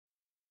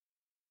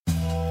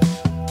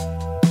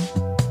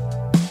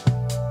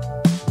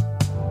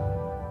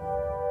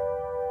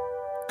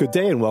Good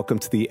day and welcome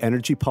to the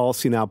Energy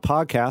Policy Now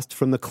podcast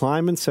from the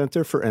Kleinman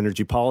Center for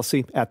Energy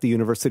Policy at the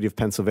University of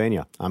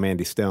Pennsylvania. I'm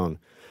Andy Stone.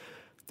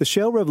 The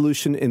shale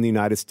revolution in the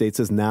United States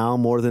is now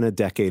more than a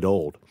decade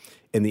old.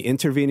 In the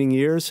intervening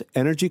years,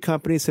 energy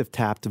companies have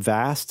tapped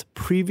vast,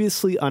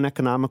 previously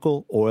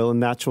uneconomical oil and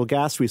natural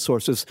gas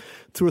resources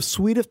through a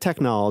suite of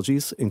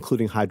technologies,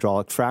 including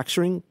hydraulic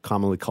fracturing,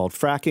 commonly called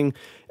fracking,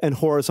 and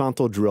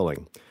horizontal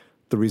drilling.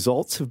 The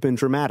results have been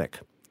dramatic.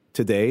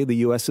 Today, the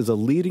U.S. is a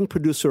leading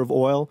producer of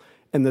oil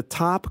and the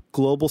top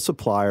global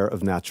supplier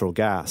of natural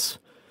gas.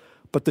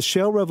 But the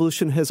shale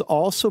revolution has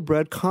also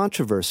bred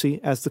controversy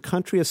as the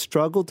country has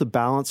struggled to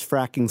balance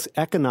fracking's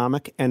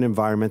economic and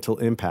environmental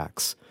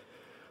impacts.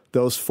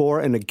 Those for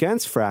and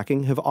against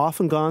fracking have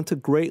often gone to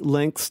great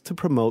lengths to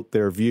promote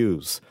their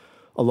views.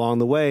 Along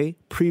the way,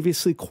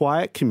 previously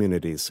quiet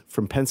communities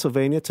from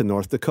Pennsylvania to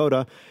North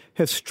Dakota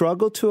have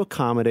struggled to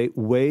accommodate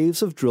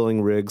waves of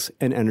drilling rigs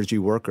and energy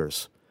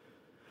workers.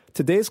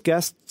 Today's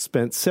guest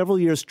spent several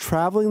years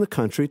traveling the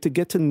country to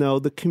get to know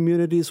the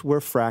communities where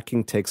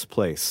fracking takes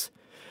place.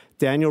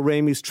 Daniel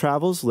Ramey's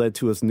travels led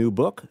to his new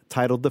book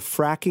titled The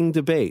Fracking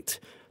Debate: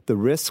 The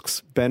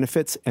Risks,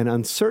 Benefits, and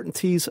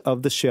Uncertainties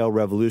of the Shale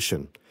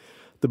Revolution.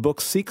 The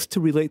book seeks to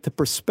relate the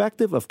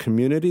perspective of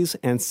communities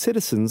and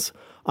citizens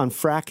on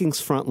fracking's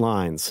front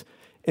lines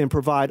and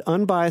provide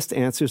unbiased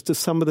answers to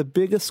some of the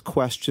biggest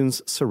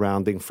questions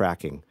surrounding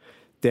fracking.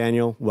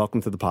 Daniel,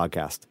 welcome to the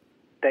podcast.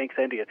 Thanks,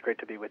 Andy. It's great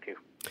to be with you.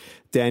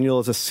 Daniel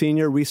is a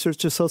senior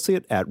research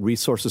associate at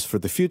Resources for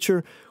the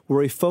Future,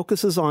 where he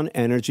focuses on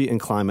energy and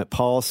climate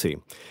policy.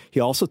 He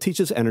also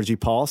teaches energy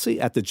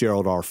policy at the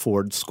Gerald R.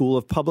 Ford School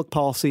of Public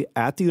Policy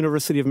at the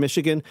University of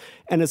Michigan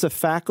and is a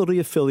faculty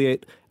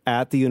affiliate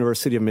at the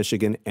University of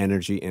Michigan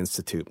Energy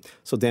Institute.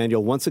 So,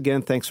 Daniel, once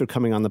again, thanks for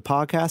coming on the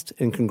podcast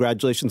and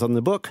congratulations on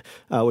the book,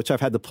 which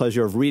I've had the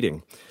pleasure of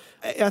reading.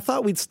 I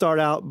thought we'd start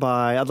out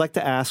I'd like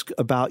to ask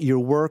about your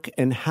work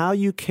and how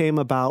you came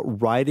about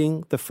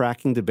writing The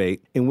Fracking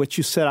Debate, in which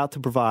you set out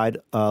to provide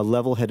a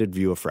level-headed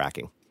view of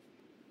fracking.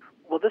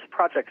 Well, this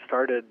project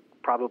started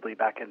probably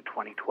back in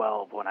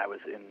 2012 when I was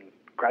in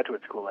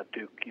graduate school at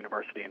Duke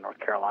University in North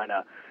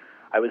Carolina.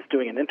 I was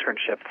doing an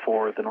internship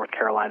for the North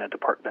Carolina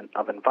Department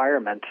of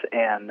Environment,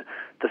 and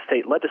the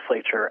state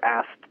legislature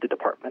asked the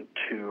department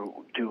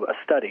to do a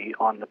study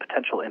on the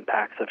potential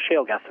impacts of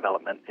shale gas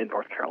development in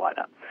North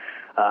Carolina.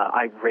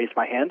 I raised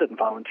my hand and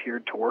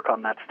volunteered to work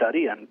on that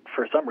study, and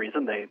for some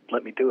reason they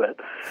let me do it.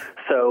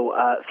 So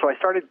I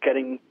started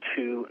getting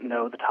to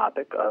know the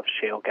topic of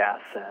shale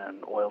gas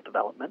and oil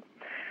development,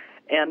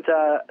 and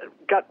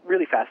got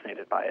really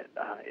fascinated by it.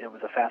 It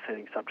was a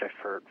fascinating subject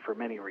for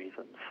many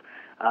reasons.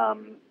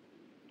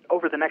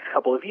 Over the next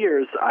couple of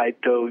years, I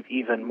dove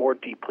even more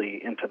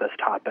deeply into this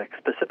topic,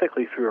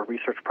 specifically through a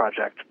research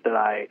project that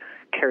I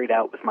carried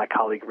out with my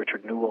colleague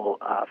Richard Newell,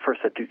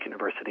 first at Duke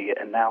University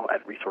and now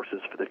at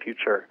Resources for the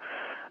Future.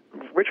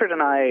 Richard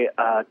and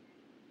I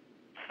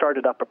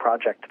started up a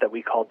project that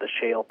we called the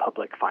Shale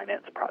Public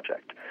Finance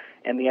Project.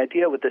 And the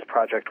idea with this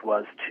project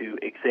was to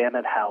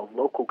examine how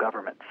local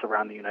governments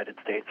around the United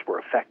States were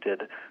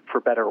affected,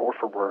 for better or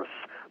for worse,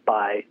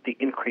 by the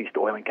increased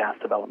oil and gas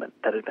development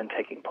that had been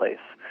taking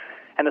place.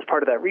 And as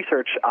part of that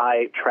research,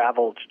 I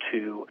traveled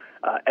to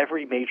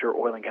every major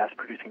oil and gas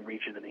producing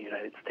region in the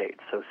United States,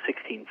 so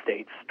 16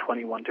 states,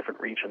 21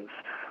 different regions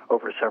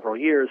over several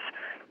years.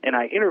 And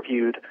I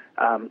interviewed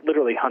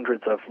literally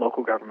hundreds of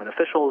local government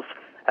officials,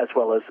 as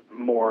well as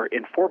more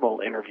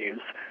informal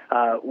interviews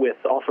with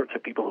all sorts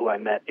of people who I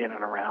met in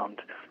and around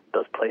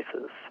those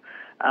places.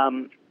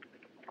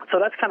 So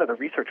that's kind of the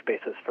research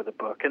basis for the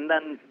book. And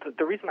then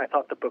the reason I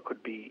thought the book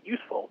would be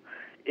useful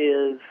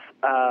is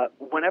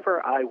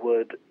whenever I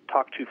would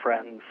talk to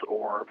friends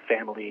or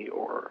family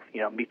or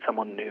meet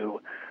someone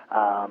new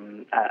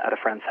at a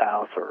friend's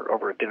house or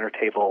over a dinner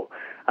table,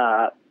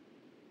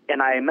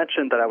 and I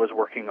mentioned that I was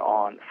working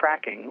on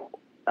fracking,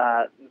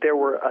 there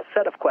were a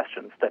set of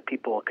questions that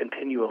people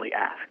continually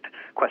asked,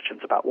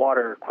 questions about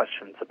water,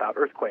 questions about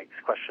earthquakes,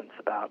 questions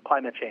about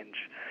climate change,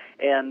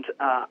 and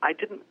I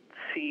didn't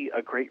see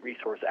a great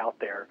resource out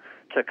there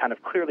to kind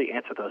of clearly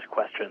answer those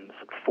questions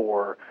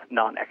for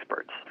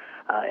non-experts.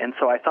 And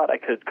so I thought I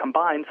could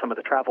combine some of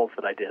the travels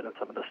that I did and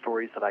some of the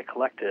stories that I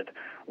collected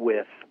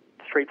with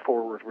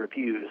straightforward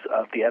reviews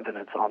of the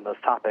evidence on those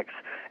topics,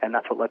 and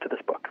that's what led to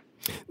this book.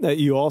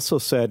 You also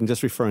said, and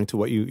just referring to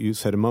what you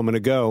said a moment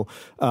ago,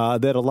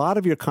 that a lot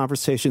of your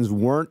conversations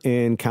weren't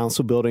in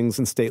council buildings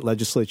and state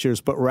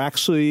legislatures, but were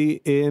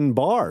actually in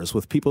bars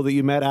with people that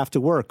you met after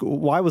work.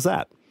 Why was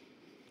that?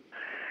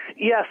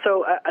 Yeah,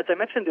 so as I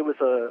mentioned, it was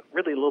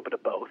really a little bit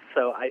of both.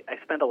 So I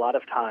spent a lot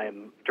of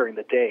time during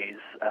the days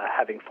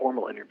having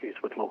formal interviews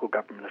with local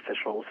government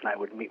officials, and I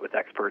would meet with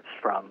experts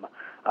from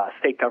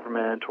state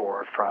government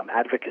or from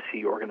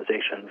advocacy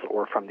organizations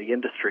or from the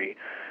industry.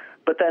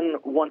 But then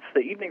once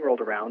the evening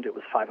rolled around, it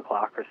was 5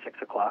 o'clock or 6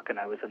 o'clock, and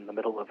I was in the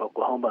middle of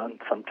Oklahoma in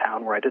some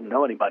town where I didn't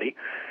know anybody.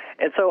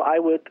 And so I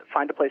would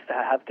find a place to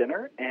have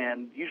dinner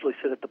and usually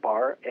sit at the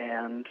bar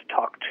and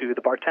talk to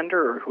the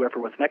bartender or whoever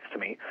was next to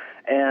me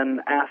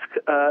and ask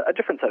a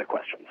different set of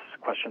questions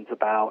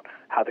about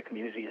how the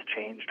community has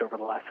changed over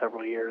the last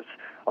several years.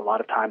 A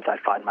lot of times I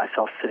find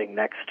myself sitting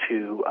next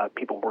to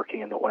people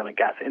working in the oil and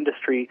gas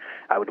industry.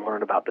 I would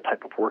learn about the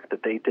type of work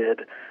that they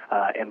did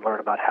and learn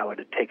about how it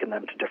had taken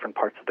them to different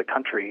parts of the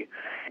country.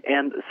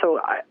 And so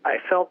I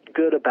felt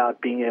good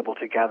about being able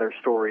to gather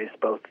stories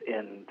both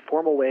in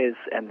formal ways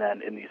and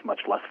then in these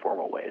much less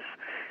formal ways.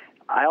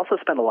 I also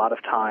spent a lot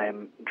of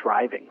time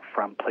driving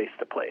from place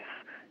to place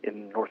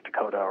in North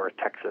Dakota or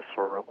Texas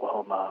or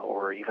Oklahoma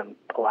or even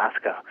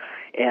Alaska.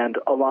 And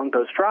along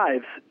those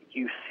drives,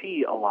 you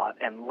see a lot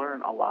and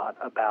learn a lot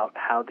about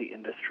how the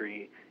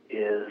industry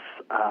is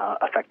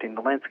affecting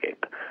the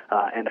landscape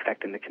and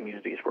affecting the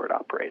communities where it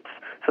operates.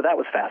 So that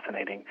was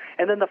fascinating.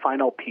 And then the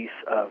final piece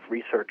of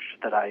research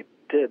that I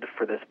did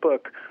for this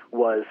book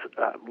was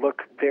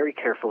look very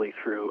carefully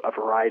through a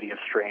variety of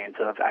strains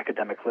of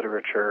academic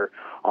literature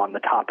on the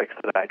topics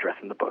that I address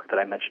in the book that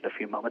I mentioned a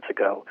few moments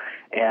ago.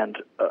 And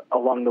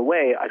along the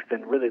way, I've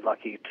been really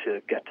lucky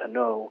to get to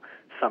know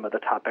some of the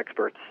top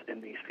experts in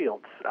these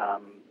fields,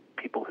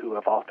 people who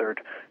have authored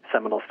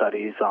seminal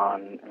studies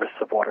on risks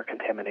of water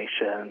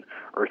contamination,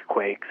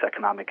 earthquakes,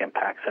 economic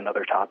impacts, and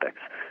other topics.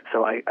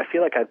 So I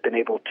feel like I've been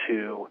able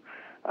to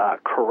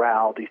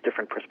corral these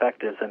different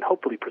perspectives and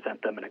hopefully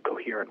present them in a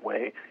coherent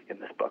way in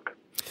this book.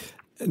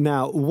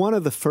 Now, one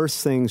of the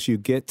first things you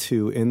get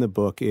to in the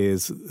book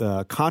is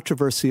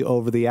controversy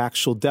over the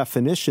actual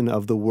definition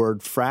of the word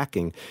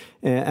fracking.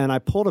 And I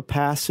pulled a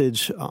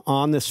passage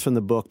on this from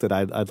the book that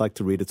I'd like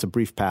to read. It's a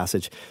brief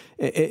passage.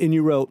 And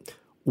you wrote,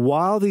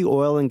 "While the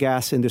oil and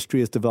gas industry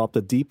has developed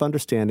a deep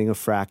understanding of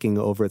fracking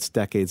over its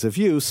decades of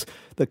use,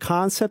 the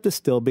concept is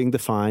still being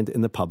defined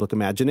in the public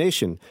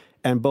imagination.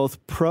 And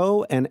both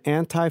pro- and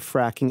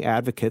anti-fracking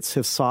advocates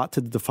have sought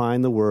to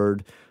define the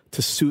word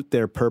to suit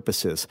their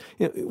purposes."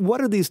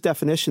 What are these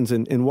definitions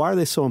and why are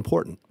they so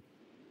important?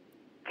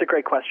 It's a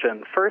great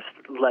question. First,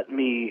 let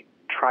me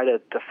try to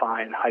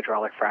define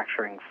hydraulic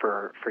fracturing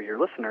for your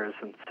listeners,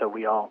 and so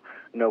we all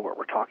know what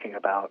we're talking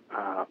about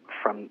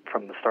from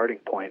the starting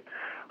point.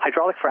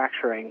 Hydraulic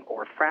fracturing,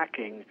 or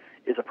fracking,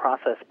 is a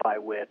process by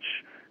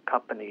which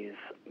companies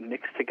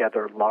mix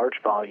together large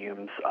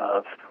volumes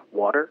of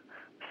water,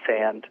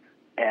 sand,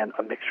 and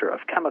a mixture of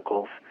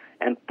chemicals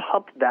and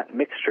pump that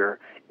mixture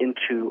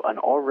into an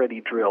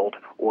already drilled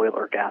oil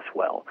or gas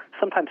well.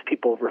 Sometimes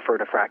people refer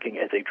to fracking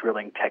as a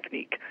drilling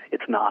technique.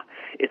 It's not.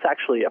 It's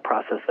actually a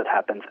process that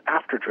happens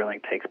after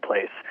drilling takes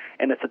place,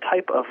 and it's a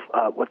type of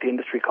what the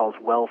industry calls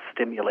well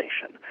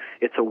stimulation.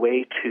 It's a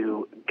way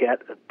to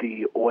get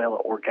the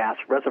oil or gas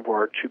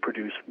reservoir to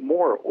produce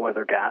more oil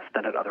or gas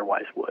than it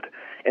otherwise would.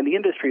 And the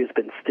industry has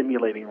been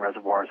stimulating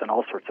reservoirs in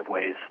all sorts of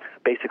ways,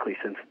 basically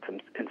since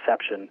its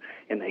inception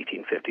in the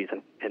 1850s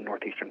in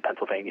northeastern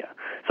Pennsylvania.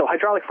 So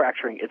hydraulic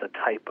fracturing is a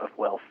type of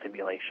well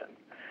stimulation.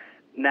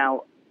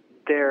 Now,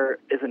 there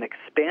is an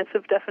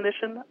expansive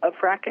definition of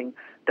fracking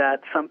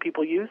that some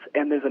people use,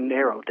 and there's a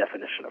narrow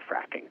definition of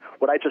fracking.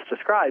 What I just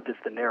described is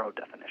the narrow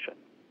definition.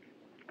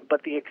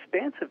 But the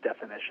expansive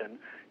definition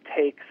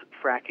takes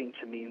fracking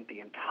to mean the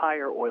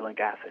entire oil and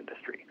gas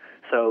industry.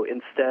 So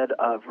instead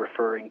of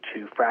referring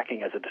to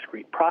fracking as a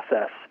discrete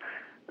process,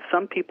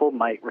 some people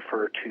might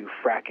refer to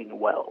fracking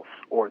wells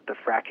or the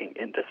fracking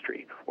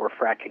industry or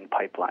fracking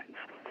pipelines.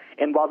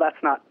 And while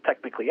that's not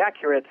technically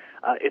accurate,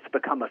 it's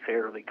become a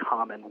fairly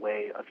common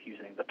way of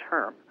using the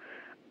term.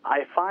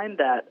 I find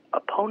that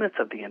opponents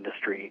of the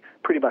industry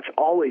pretty much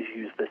always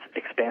use this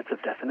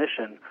expansive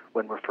definition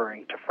when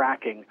referring to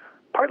fracking,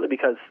 partly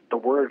because the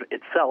word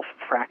itself,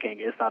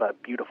 fracking, is not a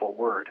beautiful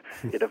word.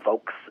 It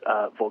evokes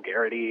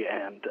vulgarity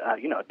and,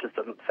 it just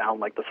doesn't sound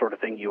like the sort of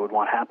thing you would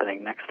want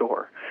happening next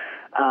door.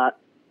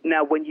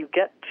 Now, when you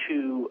get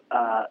to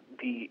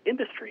the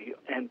industry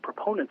and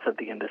proponents of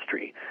the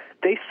industry,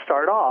 they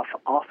start off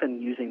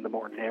often using the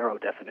more narrow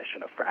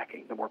definition of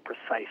fracking, the more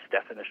precise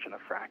definition of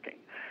fracking.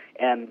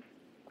 And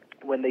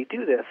when they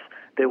do this,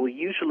 they will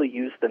usually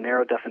use the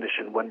narrow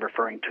definition when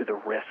referring to the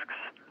risks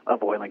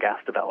of oil and gas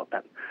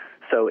development.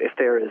 So if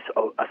there is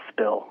a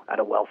spill at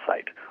a well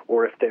site,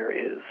 or if there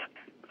is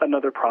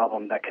another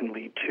problem that can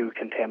lead to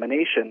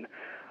contamination,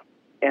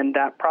 and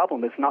that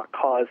problem is not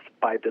caused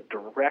by the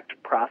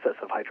direct process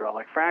of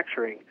hydraulic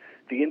fracturing,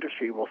 the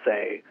industry will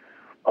say,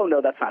 oh,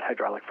 no, that's not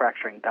hydraulic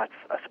fracturing, that's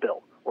a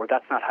spill. Or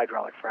that's not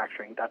hydraulic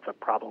fracturing, that's a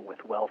problem with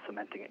well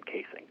cementing and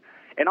casing.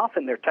 And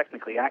often they're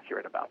technically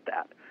accurate about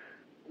that.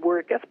 Where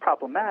it gets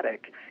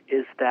problematic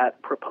is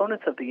that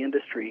proponents of the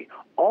industry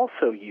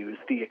also use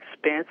the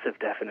expansive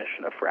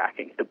definition of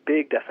fracking, the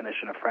big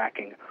definition of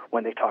fracking,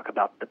 when they talk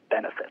about the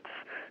benefits.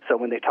 So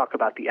when they talk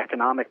about the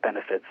economic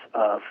benefits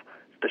of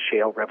the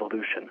shale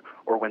revolution,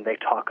 or when they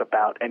talk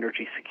about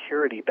energy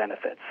security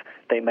benefits,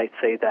 they might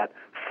say that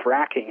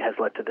fracking has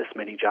led to this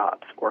many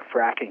jobs, or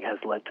fracking has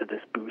led to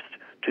this boost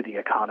to the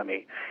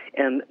economy.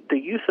 And the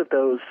use of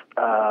those,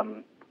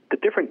 the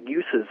different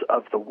uses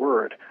of the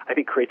word, I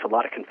think creates a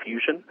lot of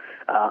confusion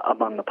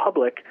among the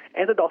public,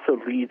 and it also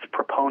leads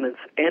proponents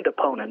and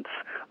opponents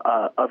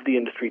of the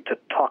industry to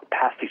talk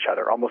past each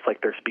other, almost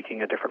like they're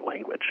speaking a different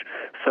language.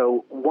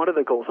 So one of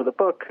the goals of the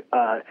book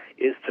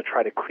is to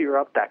try to clear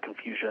up that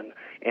confusion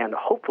and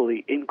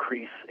hopefully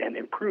increase and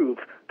improve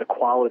the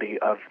quality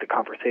of the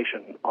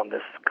conversation on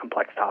this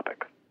complex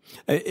topic.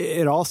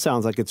 It all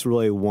sounds like it's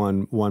really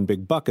one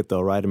big bucket,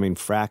 though, right? I mean,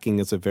 fracking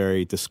is a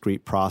very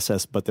discrete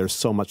process, but there's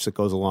so much that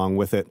goes along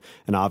with it.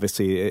 And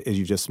obviously, as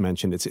you just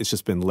mentioned, it's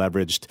just been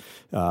leveraged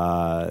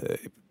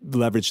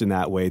in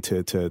that way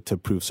to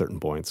prove certain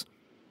points.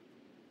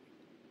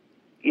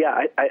 Yeah,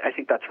 I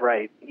think that's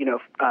right. You know,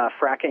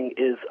 fracking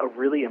is a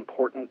really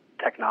important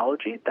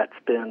technology that's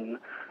been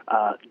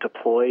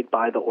deployed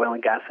by the oil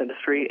and gas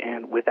industry,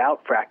 and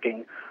without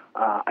fracking,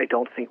 I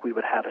don't think we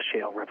would have a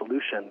shale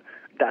revolution.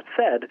 That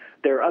said,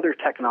 there are other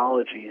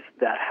technologies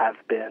that have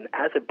been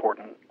as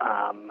important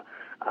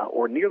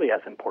or nearly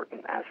as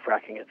important as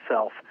fracking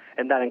itself,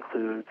 and that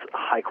includes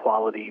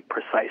high-quality,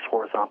 precise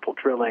horizontal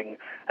drilling,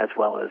 as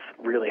well as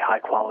really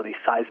high-quality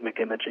seismic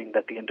imaging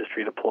that the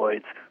industry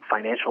deploys,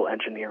 financial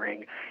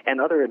engineering, and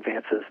other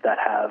advances that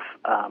have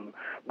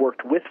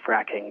worked with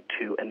fracking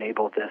to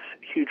enable this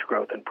huge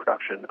growth in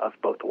production of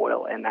both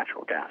oil and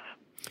natural gas.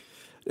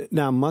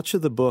 Now, much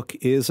of the book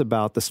is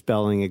about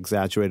dispelling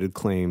exaggerated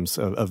claims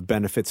of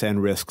benefits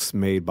and risks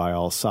made by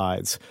all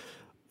sides.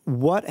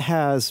 What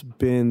has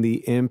been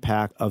the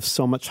impact of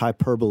so much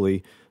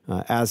hyperbole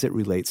as it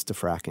relates to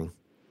fracking?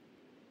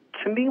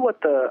 To me,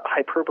 what the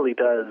hyperbole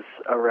does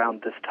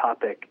around this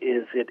topic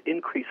is it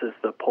increases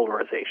the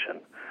polarization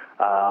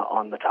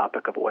on the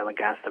topic of oil and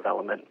gas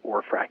development,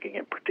 or fracking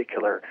in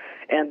particular.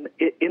 And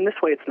in this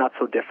way, it's not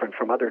so different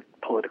from other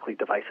politically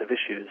divisive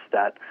issues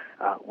that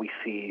we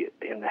see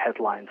in the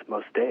headlines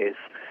most days.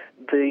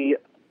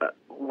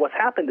 What's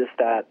happened is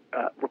that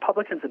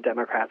Republicans and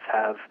Democrats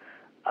have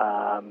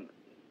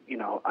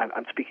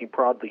I'm speaking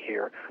broadly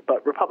here,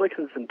 but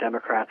Republicans and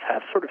Democrats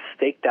have sort of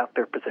staked out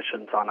their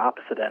positions on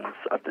opposite ends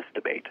of this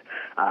debate.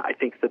 I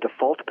think the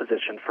default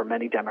position for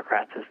many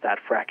Democrats is that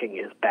fracking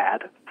is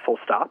bad, full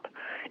stop,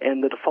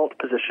 and the default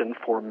position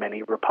for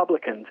many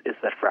Republicans is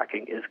that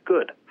fracking is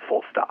good,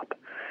 full stop.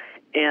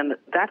 And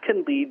that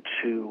can lead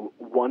to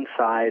one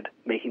side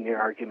making the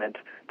argument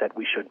that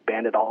we should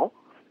ban it all,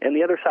 and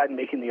the other side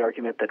making the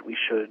argument that we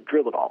should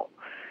drill it all.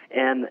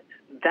 And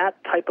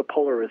that type of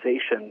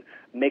polarization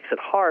makes it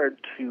hard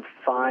to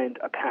find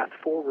a path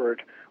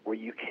forward where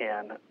you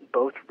can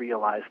both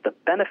realize the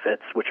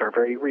benefits, which are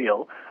very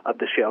real, of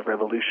the shale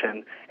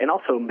revolution, and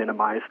also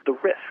minimize the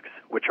risks,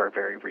 which are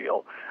very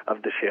real,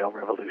 of the shale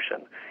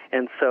revolution.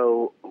 And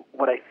so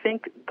what I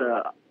think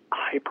the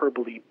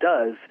hyperbole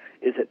does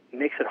is it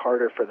makes it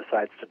harder for the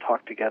sides to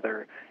talk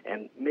together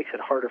and makes it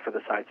harder for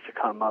the sides to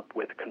come up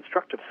with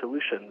constructive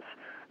solutions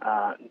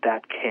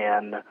that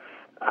can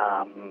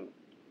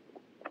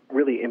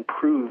really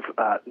improve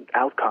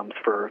outcomes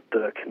for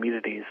the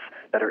communities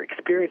that are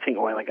experiencing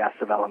oil and gas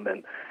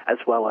development, as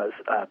well as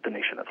the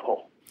nation as a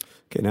whole.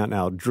 Okay,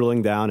 now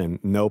drilling down, and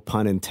no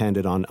pun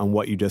intended on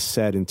what you just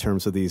said in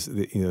terms of these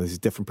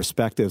different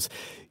perspectives,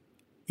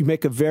 you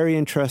make a very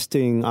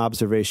interesting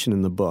observation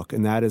in the book,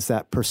 and that is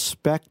that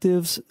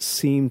perspectives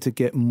seem to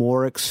get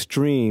more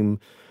extreme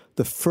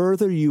the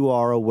further you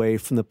are away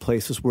from the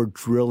places where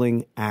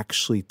drilling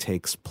actually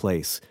takes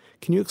place.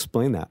 Can you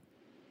explain that?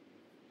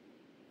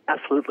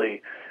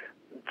 Absolutely.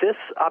 This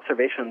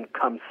observation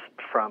comes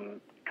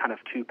from kind of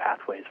two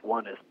pathways.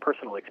 One is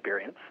personal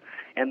experience,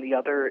 and the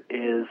other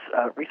is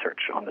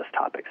research on this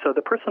topic. So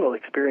the personal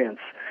experience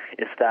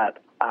is that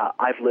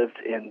I've lived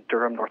in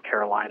Durham, North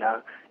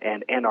Carolina,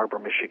 and Ann Arbor,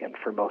 Michigan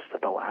for most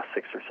of the last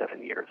 6 or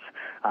 7 years.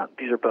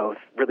 These are both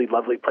really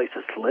lovely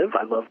places to live.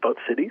 I love both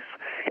cities,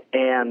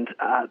 and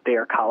they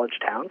are college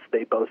towns.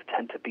 They both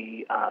tend to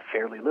be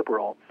fairly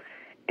liberal.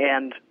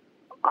 And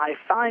I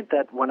find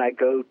that when I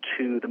go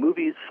to the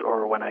movies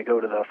or when I go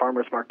to the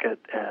farmer's market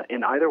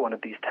in either one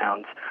of these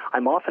towns,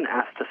 I'm often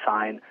asked to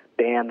sign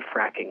ban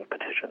fracking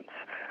petitions.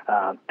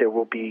 There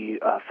will be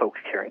folks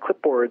carrying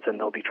clipboards,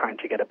 and they'll be trying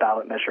to get a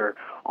ballot measure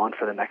on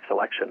for the next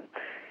election.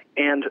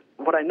 And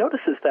what I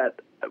notice is that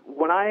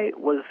when I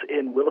was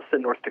in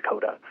Williston, North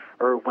Dakota,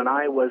 or when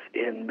I was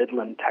in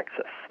Midland,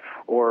 Texas,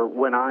 or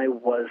when I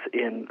was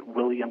in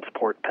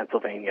Williamsport,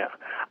 Pennsylvania,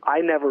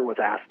 I never was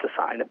asked to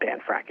sign a ban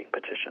fracking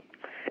petition.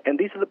 And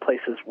these are the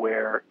places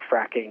where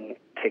fracking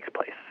takes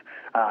place.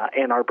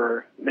 Ann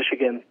Arbor,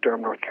 Michigan,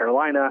 Durham, North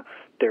Carolina,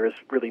 there is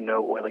really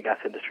no oil and gas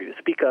industry to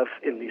speak of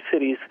in these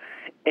cities.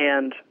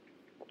 And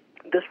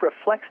this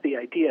reflects the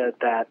idea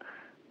that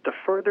the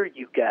further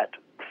you get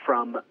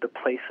from the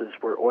places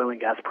where oil and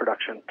gas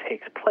production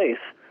takes place,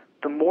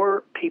 the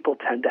more people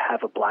tend to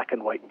have a black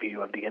and white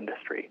view of the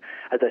industry.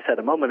 As I said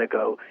a moment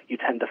ago, you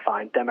tend to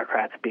find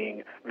Democrats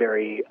being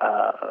very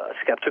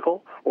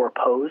skeptical or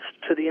opposed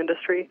to the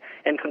industry,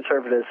 and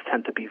conservatives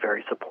tend to be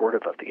very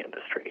supportive of the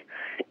industry.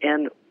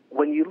 And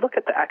when you look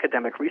at the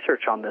academic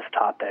research on this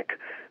topic,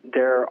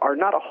 there are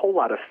not a whole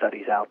lot of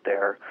studies out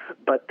there,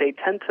 but they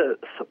tend to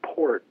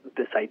support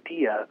this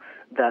idea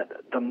that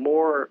the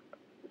more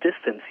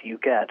distance you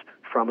get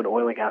from an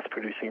oil and gas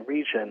producing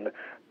region,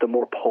 the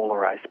more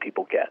polarized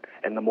people get,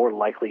 and the more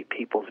likely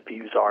people's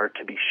views are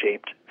to be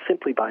shaped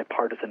simply by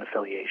partisan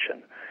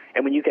affiliation.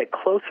 And when you get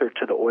closer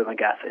to the oil and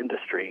gas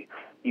industry,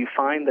 you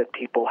find that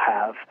people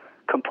have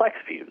complex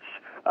views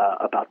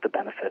about the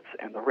benefits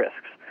and the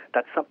risks.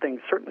 That's something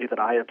certainly that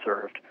I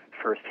observed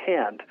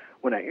firsthand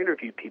when I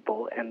interviewed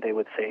people, and they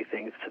would say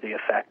things to the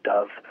effect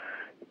of,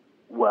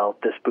 well,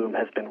 this boom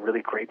has been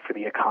really great for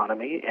the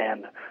economy,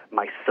 and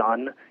my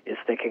son is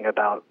thinking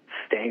about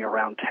staying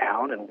around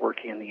town and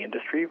working in the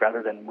industry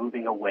rather than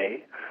moving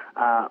away.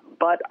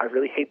 But I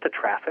really hate the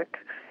traffic,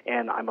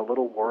 and I'm a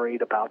little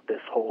worried about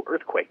this whole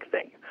earthquake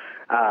thing.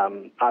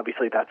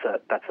 Obviously, that's a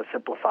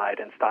simplified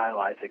and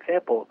stylized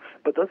example,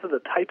 but those are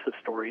the types of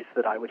stories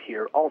that I would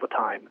hear all the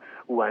time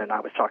when I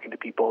was talking to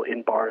people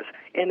in bars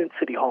and in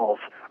city halls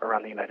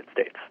around the United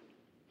States.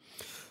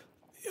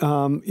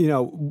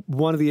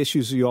 One of the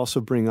issues you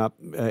also bring up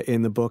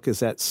in the book is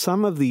that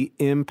some of the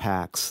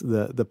impacts,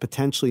 the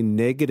potentially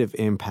negative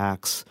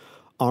impacts,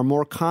 are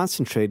more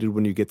concentrated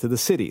when you get to the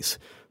cities.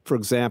 For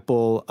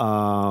example,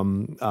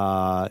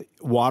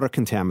 water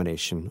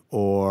contamination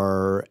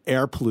or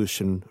air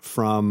pollution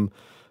from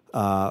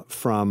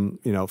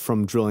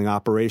drilling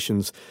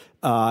operations.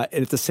 And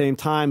at the same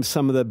time,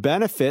 some of the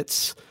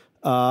benefits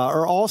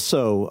are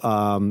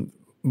also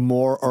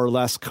more or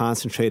less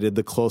concentrated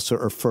the closer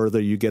or further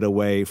you get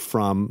away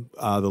from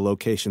the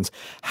locations.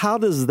 How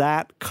does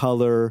that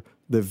color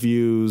the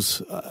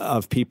views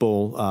of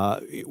people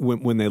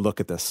when they look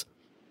at this?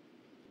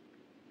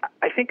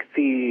 I think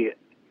the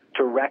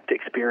direct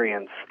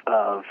experience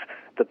of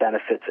the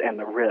benefits and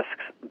the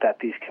risks that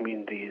these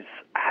communities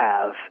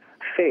have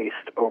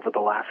faced over the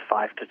last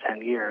 5 to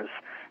 10 years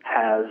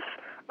has,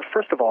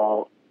 first of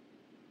all,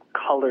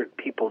 colored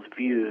people's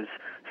views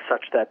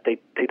such that they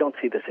don't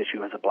see this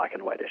issue as a black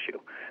and white issue.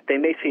 They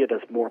may see it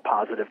as more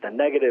positive than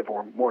negative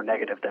or more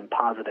negative than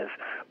positive,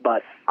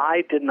 but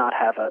I did not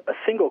have a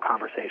single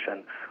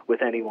conversation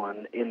with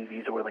anyone in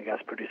these oil and gas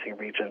producing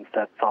regions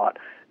that thought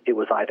it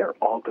was either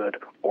all good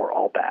or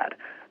all bad.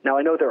 Now,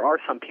 I know there are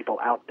some people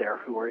out there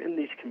who are in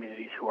these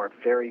communities who are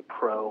very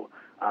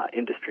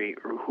pro-industry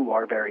or who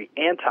are very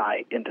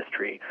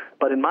anti-industry,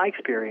 but in my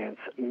experience,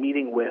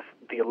 meeting with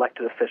the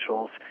elected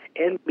officials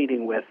and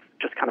meeting with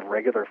just kind of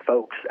regular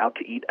folks out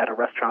to eat at a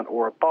restaurant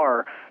or a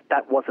bar,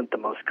 that wasn't the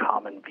most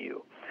common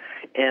view.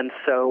 And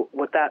so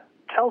what that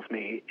tells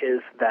me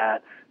is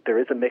that there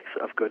is a mix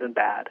of good and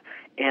bad.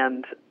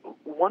 And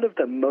one of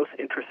the most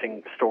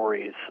interesting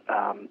stories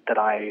that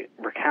I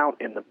recount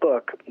in the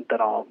book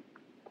that I'll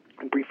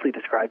briefly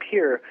describe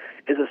here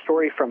is a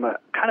story from a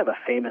kind of a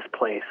famous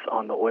place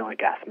on the oil and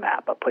gas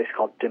map, a place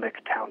called Dimock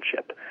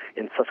Township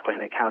in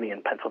Susquehanna County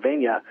in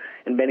Pennsylvania.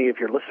 And many of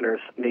your listeners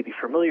may be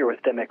familiar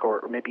with Dimock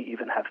or maybe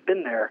even have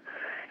been there.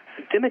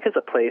 Dimock is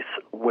a place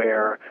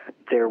where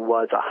there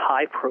was a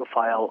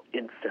high-profile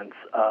instance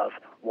of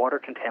water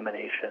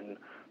contamination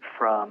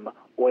from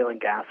oil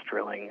and gas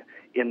drilling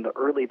in the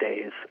early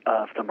days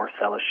of the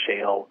Marcellus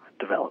Shale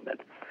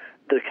development.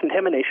 The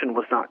contamination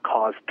was not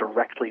caused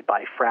directly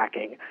by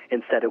fracking.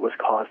 Instead, it was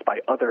caused by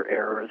other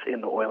errors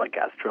in the oil and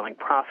gas drilling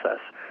process.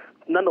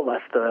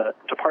 Nonetheless, the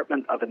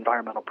Department of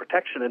Environmental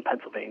Protection in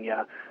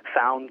Pennsylvania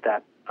found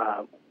that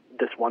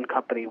this one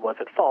company was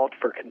at fault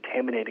for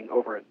contaminating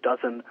over a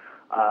dozen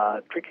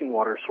drinking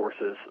water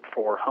sources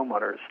for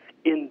homeowners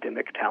in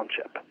Dimock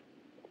Township.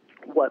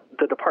 What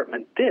the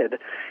department did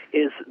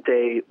is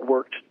they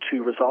worked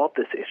to resolve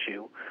this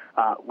issue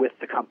with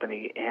the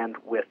company and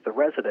with the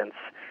residents,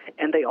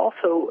 and they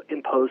also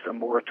imposed a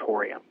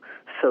moratorium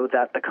so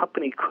that the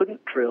company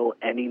couldn't drill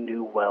any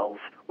new wells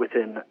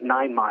within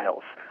 9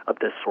 miles of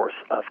this source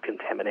of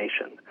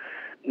contamination.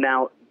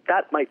 Now,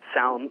 that might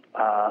sound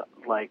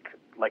like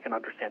an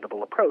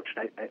understandable approach,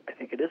 and I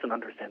think it is an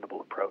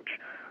understandable approach.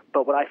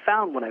 But what I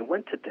found when I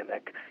went to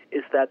Dimock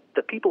is that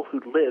the people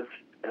who lived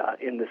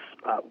in this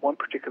one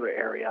particular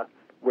area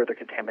where the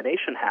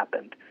contamination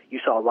happened, you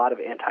saw a lot of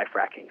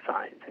anti-fracking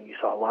signs and you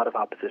saw a lot of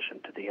opposition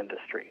to the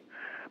industry.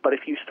 But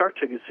if you start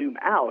to zoom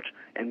out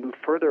and move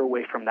further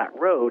away from that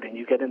road and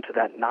you get into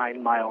that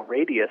 9-mile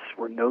radius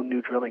where no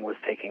new drilling was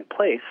taking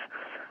place,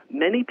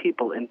 many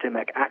people in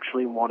Dimock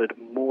actually wanted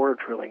more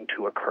drilling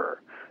to occur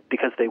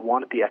because they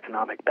wanted the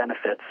economic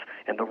benefits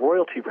and the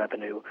royalty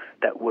revenue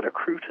that would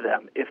accrue to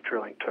them if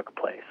drilling took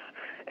place.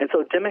 And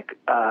so Dimock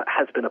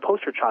has been a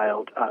poster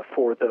child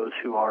for those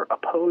who are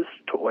opposed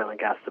to oil and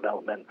gas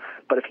development.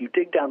 But if you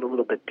dig down a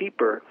little bit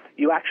deeper,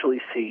 you actually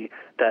see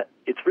that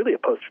it's really a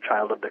poster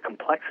child of the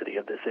complexity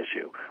of this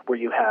issue, where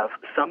you have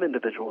some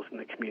individuals in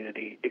the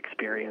community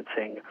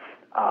experiencing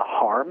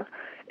harm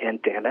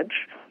and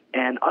damage,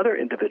 and other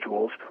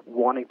individuals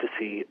wanting to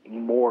see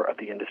more of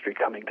the industry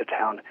coming to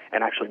town,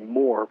 and actually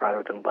more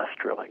rather than less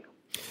drilling.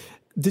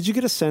 Did you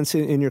get a sense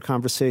in your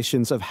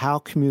conversations of how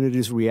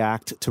communities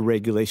react to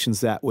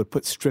regulations that would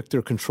put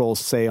stricter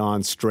controls, say,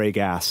 on stray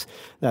gas?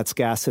 That's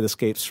gas that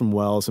escapes from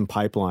wells and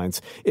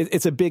pipelines.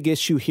 It's a big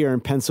issue here in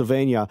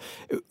Pennsylvania.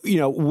 You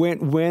know,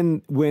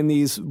 when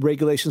these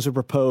regulations are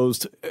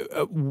proposed,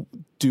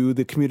 do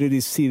the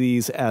communities see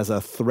these as a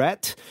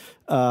threat?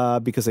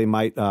 Because they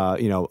might,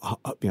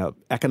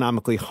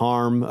 economically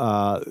harm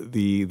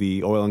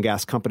the oil and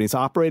gas companies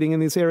operating in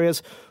these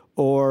areas,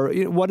 or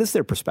what is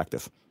their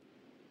perspective?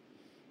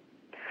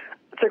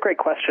 It's a great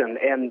question,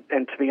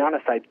 and to be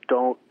honest, I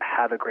don't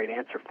have a great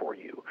answer for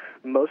you.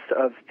 Most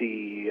of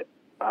the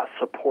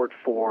support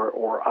for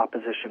or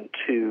opposition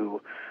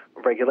to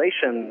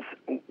regulations,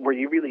 where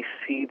you really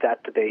see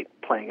that debate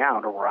playing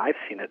out, or where I've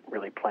seen it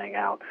really playing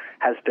out,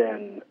 has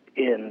been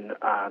in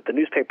the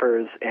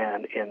newspapers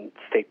and in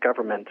state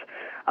government.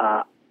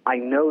 I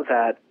know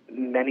that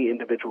many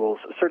individuals,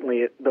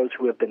 certainly those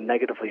who have been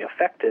negatively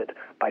affected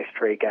by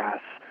stray gas,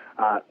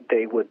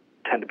 they would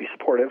tend to be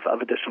supportive of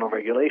additional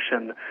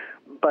regulation,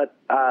 but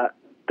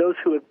those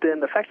who have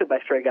been affected by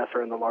stray gas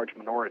are in the large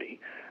minority,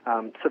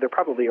 so there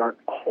probably aren't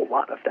a whole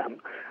lot of them.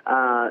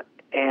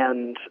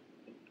 And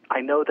I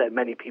know that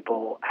many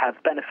people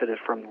have benefited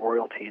from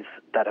royalties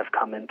that have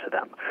come into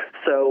them.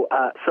 So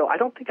I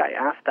don't think I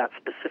asked that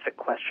specific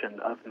question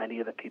of many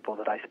of the people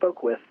that I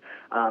spoke with,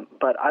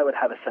 but I would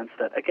have a sense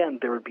that, again,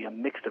 there would be a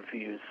mix of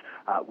views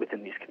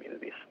within these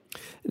communities.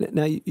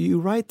 Now, you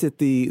write that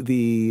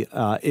the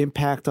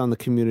impact on the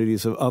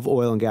communities of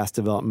oil and gas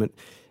development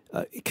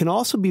can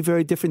also be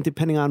very different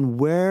depending on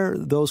where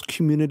those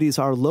communities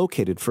are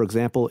located. For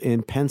example,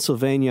 in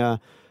Pennsylvania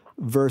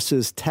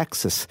versus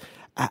Texas.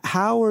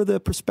 How are the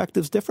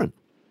perspectives different?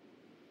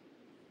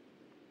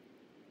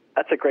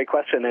 That's a great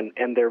question,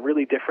 and they're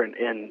really different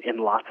in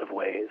lots of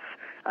ways.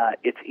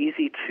 It's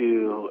easy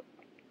to,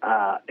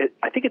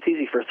 I think it's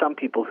easy for some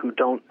people who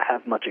don't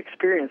have much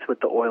experience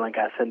with the oil and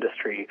gas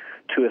industry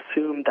to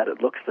assume that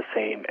it looks the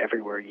same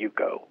everywhere you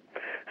go.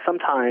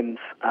 Sometimes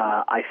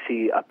I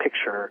see a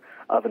picture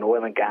of an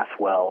oil and gas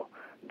well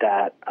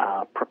that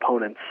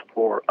proponents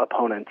or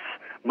opponents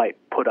might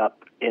put up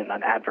in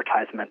an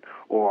advertisement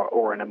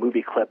or in a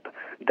movie clip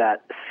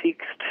that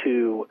seeks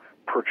to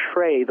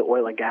portray the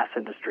oil and gas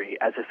industry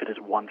as if it is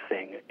one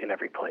thing in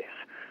every place.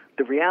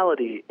 The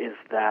reality is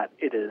that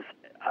it is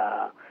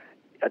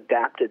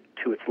adapted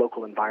to its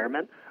local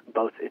environment,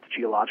 both its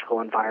geological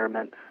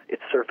environment,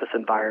 its surface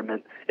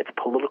environment, its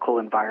political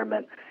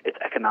environment, its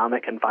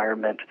economic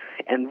environment,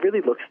 and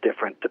really looks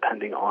different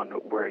depending on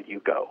where you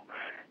go.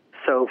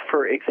 So,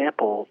 for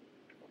example,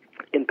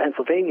 in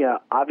Pennsylvania,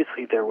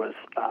 obviously there was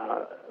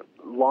a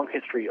long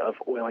history of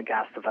oil and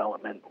gas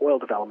development, oil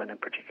development in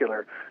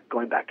particular,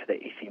 going back to the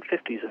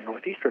 1850s in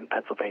northeastern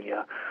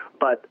Pennsylvania.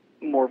 But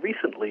more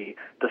recently,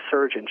 the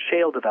surge in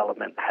shale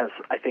development has,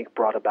 I think,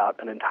 brought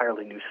about an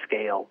entirely new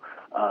scale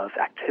of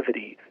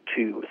activity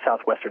to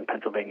southwestern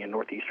Pennsylvania,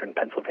 northeastern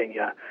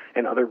Pennsylvania,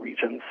 and other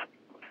regions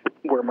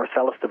where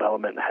Marcellus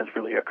development has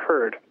really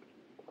occurred.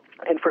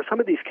 And for some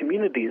of these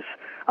communities,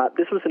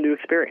 this was a new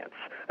experience,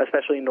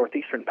 especially in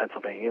northeastern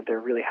Pennsylvania. There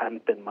really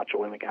hadn't been much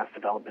oil and gas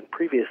development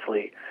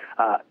previously.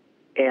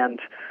 And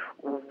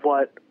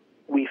what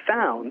we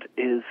found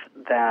is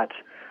that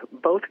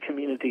both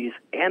communities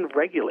and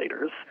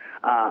regulators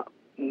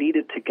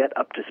needed to get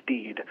up to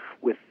speed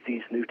with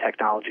these new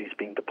technologies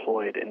being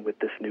deployed and with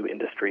this new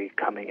industry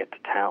coming into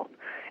town.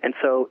 And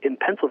so in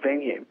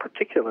Pennsylvania in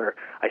particular,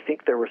 I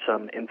think there were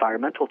some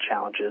environmental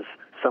challenges,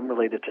 some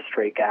related to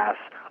stray gas,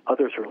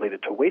 others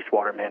related to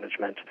wastewater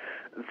management,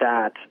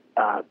 that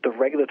the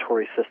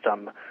regulatory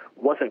system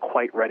wasn't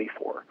quite ready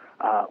for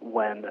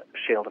when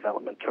shale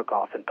development took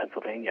off in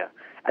Pennsylvania.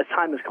 As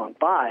time has gone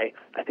by,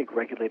 I think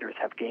regulators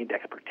have gained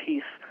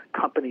expertise,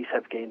 companies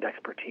have gained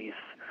expertise,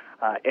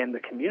 and the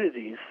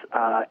communities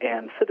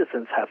and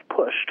citizens have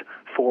pushed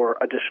for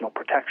additional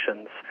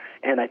protections.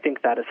 And I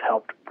think that has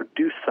helped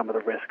reduce some of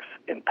the risks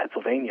in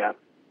Pennsylvania.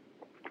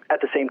 At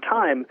the same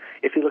time,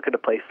 if you look at a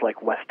place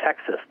like West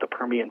Texas, the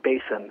Permian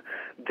Basin,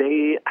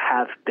 they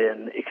have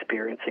been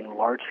experiencing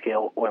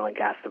large-scale oil and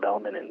gas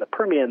development in the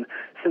Permian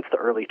since the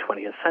early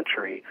 20th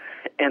century.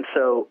 And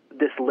so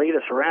this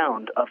latest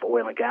round of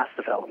oil and gas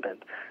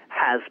development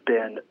has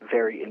been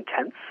very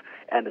intense,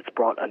 and it's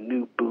brought a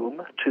new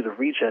boom to the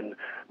region,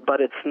 but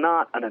it's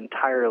not an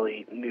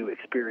entirely new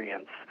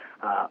experience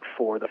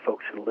for the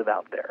folks who live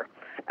out there.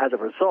 As a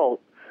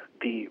result,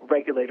 the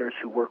regulators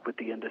who work with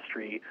the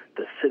industry,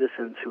 the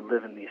citizens who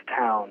live in these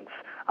towns,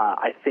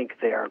 I think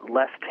they are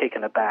less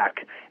taken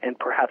aback and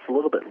perhaps a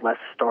little bit less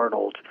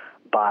startled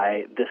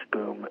by this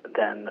boom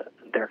than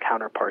their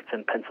counterparts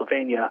in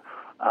Pennsylvania,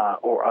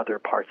 or other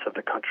parts of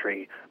the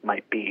country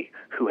might be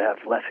who have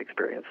less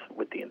experience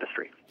with the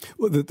industry.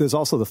 Well, there's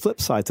also the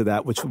flip side to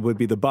that, which would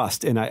be the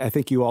bust. And I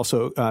think you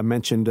also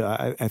mentioned,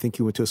 I think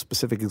you went to a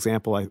specific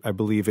example, I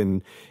believe,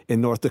 in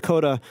North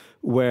Dakota,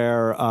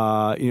 where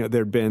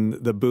there'd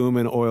been the boom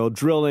in oil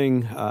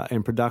drilling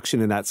and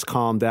production, and that's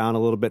calmed down a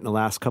little bit in the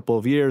last couple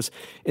of years.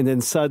 And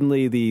then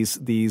suddenly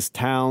these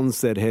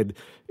towns that had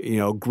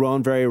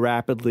grown very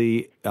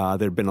rapidly.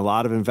 There'd been a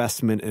lot of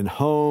investment in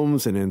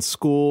homes and in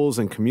schools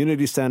and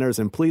community centers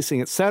and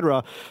policing, et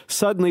cetera.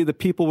 Suddenly, the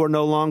people were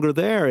no longer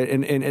there.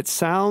 And it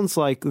sounds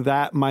like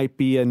that might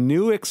be a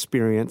new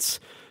experience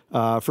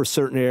for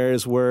certain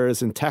areas,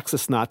 whereas in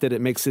Texas, not that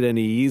it makes it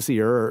any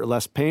easier or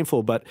less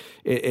painful, but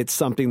it's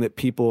something that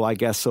people, I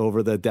guess,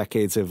 over the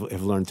decades have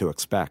learned to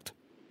expect.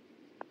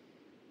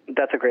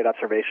 That's a great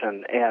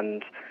observation.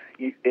 And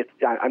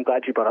I'm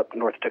glad you brought up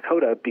North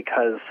Dakota,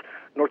 because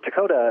North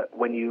Dakota,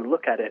 when you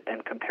look at it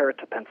and compare it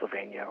to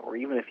Pennsylvania, or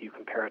even if you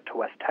compare it to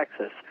West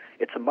Texas,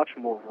 it's a much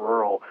more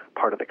rural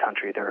part of the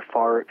country. There are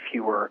far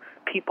fewer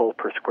people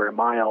per square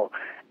mile.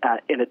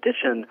 In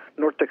addition,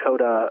 North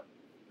Dakota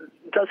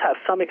does have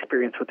some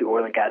experience with the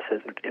oil and gas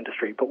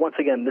industry, but once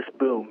again, this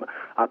boom,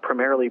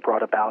 primarily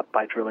brought about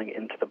by drilling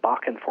into the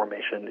Bakken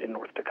Formation in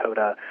North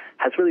Dakota,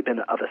 has really been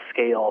of a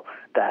scale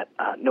that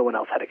no one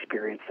else had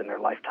experienced in their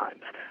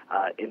lifetimes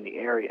in the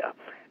area.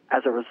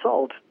 As a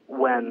result,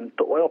 when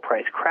the oil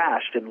price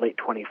crashed in late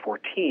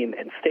 2014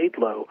 and stayed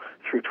low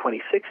through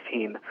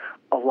 2016,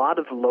 a lot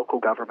of the local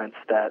governments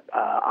that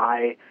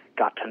I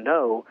got to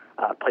know,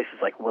 places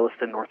like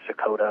Williston, North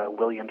Dakota,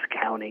 Williams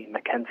County,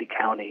 McKenzie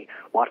County,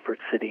 Watford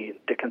City,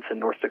 Dickinson,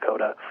 North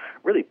Dakota,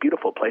 really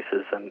beautiful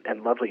places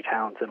and lovely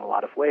towns in a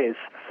lot of ways,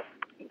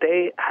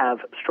 they have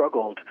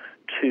struggled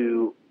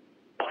to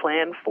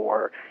plan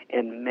for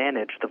and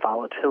manage the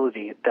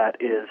volatility that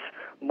is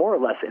more or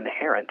less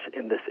inherent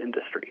in this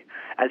industry.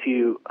 As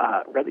you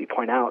rightly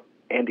point out,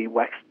 Andy,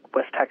 West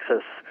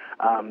Texas,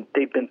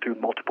 they've been through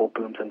multiple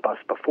booms and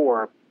busts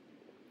before,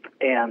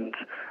 and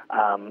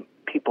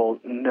people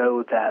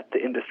know that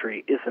the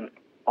industry isn't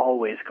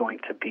always going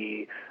to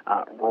be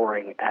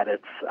roaring at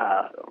its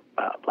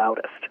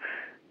loudest.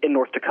 In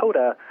North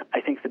Dakota,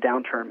 I think the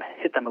downturn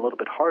hit them a little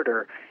bit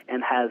harder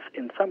and has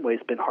in some ways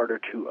been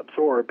harder to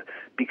absorb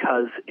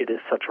because it is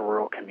such a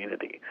rural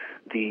community.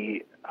 The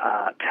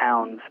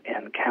towns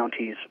and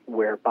counties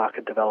where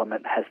Bakken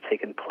development has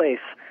taken place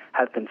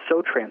have been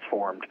so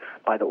transformed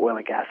by the oil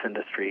and gas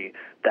industry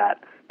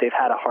that they've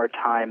had a hard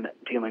time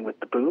dealing with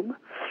the boom.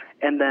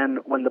 And then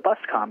when the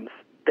bust comes,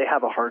 they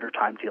have a harder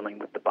time dealing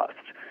with the bust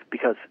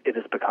because it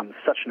has become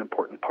such an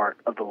important part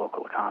of the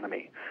local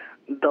economy.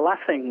 The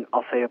last thing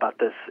I'll say about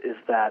this is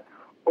that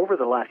over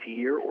the last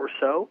year or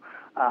so,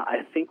 I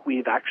think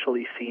we've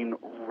actually seen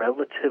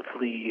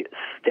relatively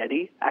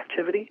steady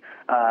activity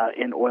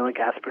in oil and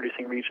gas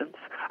producing regions.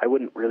 I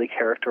wouldn't really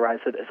characterize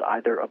it as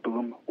either a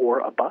boom or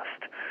a bust.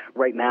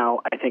 Right now,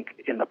 I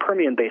think in the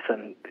Permian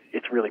Basin,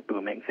 it's really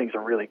booming. Things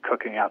are really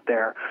cooking out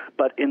there.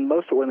 But in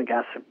most oil and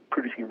gas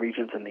producing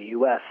regions in the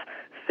U.S.,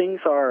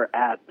 things are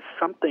at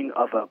something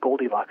of a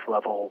Goldilocks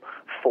level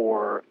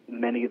for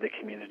many of the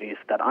communities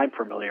that I'm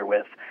familiar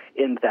with,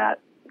 in that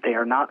they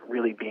are not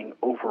really being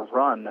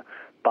overrun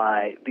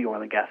by the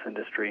oil and gas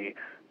industry,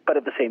 but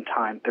at the same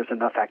time, there's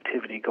enough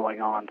activity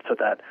going on so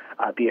that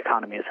the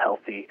economy is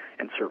healthy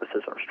and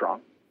services are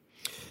strong.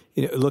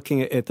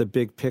 Looking at the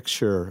big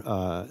picture,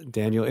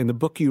 Daniel, in the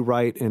book you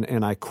write,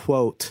 and I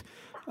quote,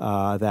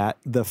 that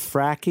the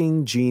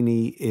fracking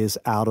genie is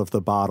out of the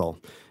bottle.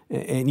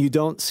 And you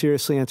don't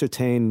seriously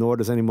entertain, nor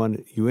does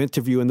anyone you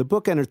interview in the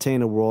book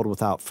entertain, a world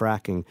without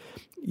fracking.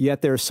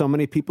 Yet there are so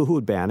many people who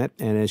would ban it.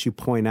 And as you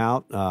point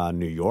out,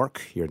 New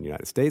York, here in the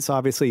United States,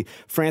 obviously,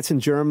 France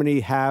and Germany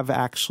have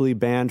actually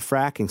banned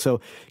fracking. So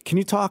can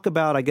you talk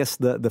about, I guess,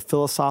 the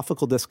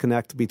philosophical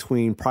disconnect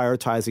between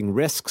prioritizing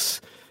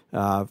risks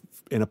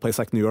in a place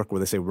like New York, where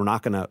they say we're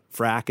not going to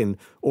frack,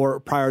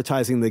 or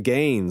prioritizing the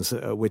gains,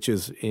 which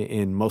is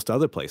in most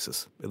other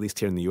places, at least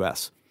here in the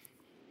U.S.?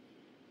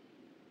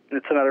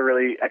 It's another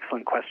really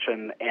excellent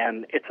question,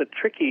 and it's a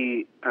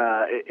tricky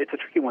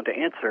one to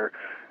answer.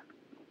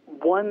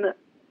 One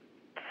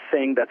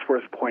thing that's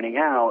worth pointing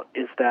out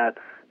is that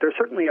there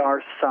certainly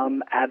are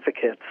some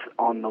advocates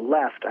on the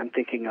left. I'm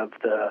thinking of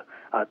the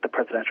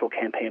presidential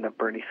campaign of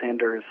Bernie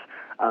Sanders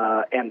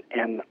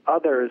and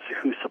others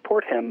who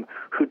support him,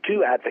 who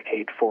do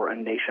advocate for a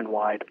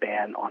nationwide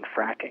ban on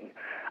fracking.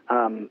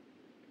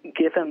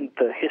 Given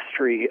the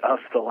history of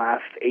the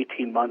last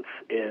 18 months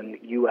in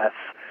U.S.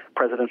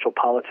 presidential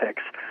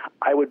politics,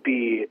 I would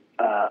be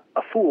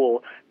a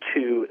fool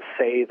to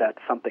say that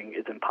something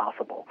is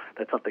impossible,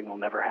 that something will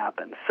never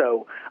happen.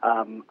 So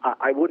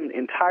I wouldn't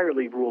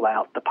entirely rule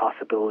out the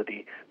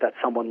possibility that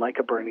someone like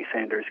a Bernie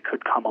Sanders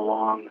could come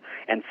along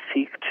and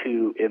seek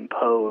to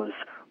impose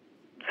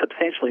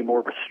substantially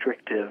more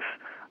restrictive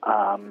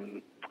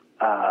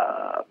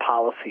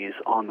policies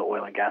on the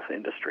oil and gas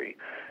industry.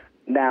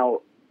 Now,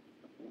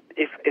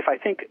 if I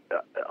think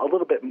a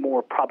little bit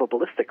more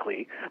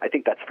probabilistically, I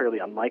think that's fairly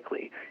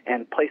unlikely.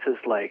 And places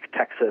like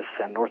Texas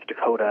and North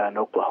Dakota and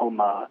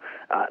Oklahoma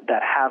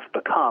that have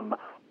become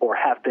or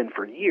have been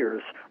for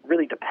years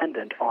really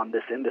dependent on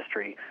this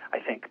industry, I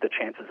think the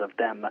chances of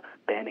them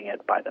banning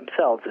it by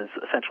themselves is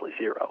essentially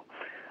zero.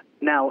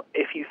 Now,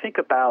 if you think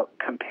about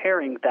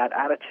comparing that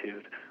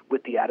attitude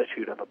with the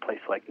attitude of a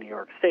place like New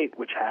York State,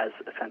 which has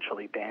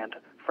essentially banned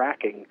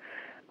fracking,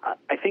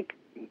 I think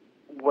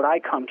what I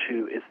come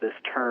to is this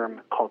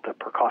term called the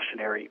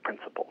precautionary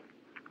principle.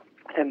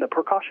 And the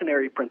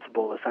precautionary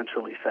principle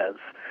essentially says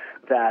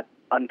that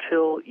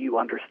until you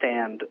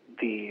understand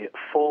the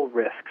full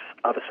risks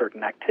of a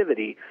certain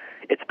activity,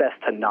 it's best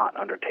to not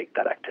undertake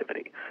that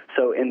activity.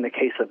 So in the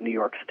case of New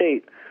York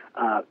State,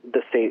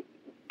 the state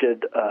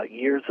did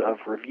years of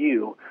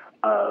review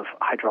of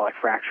hydraulic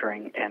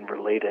fracturing and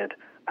related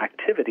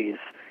activities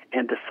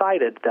and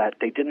decided that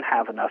they didn't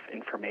have enough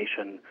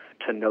information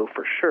to know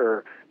for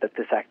sure that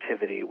this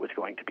activity was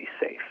going to be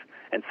safe.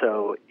 And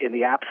so in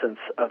the absence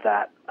of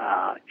that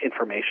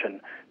information,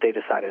 they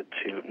decided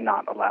to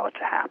not allow it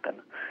to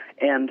happen.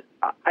 And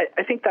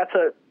I think that's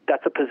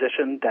a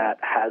position that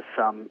has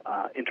some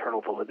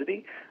internal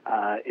validity.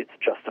 It's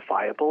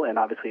justifiable, and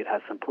obviously it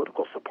has some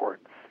political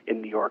support in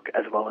New York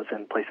as well as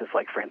in places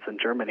like France and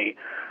Germany.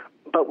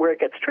 But where it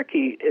gets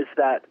tricky is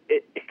that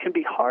it can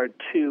be hard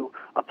to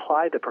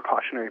apply the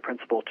precautionary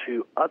principle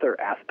to other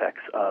aspects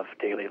of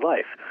daily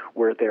life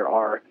where there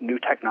are new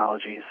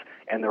technologies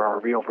and there are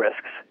real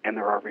risks and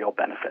there are real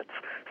benefits.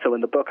 So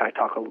in the book, I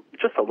talk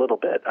just a little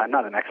bit. I'm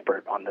not an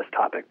expert on this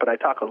topic, but I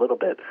talk a little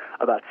bit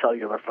about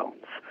cellular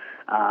phones.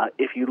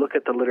 If you look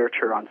at the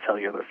literature on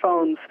cellular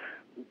phones,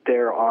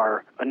 there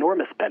are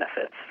enormous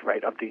benefits,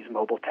 right, of these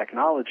mobile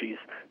technologies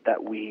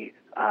that we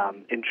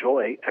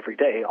enjoy every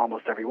day,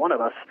 almost every one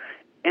of us,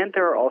 and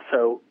there are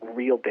also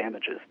real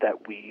damages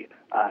that we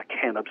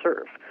can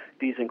observe.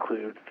 These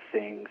include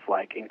things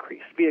like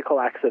increased vehicle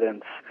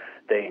accidents.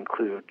 They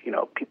include,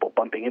 people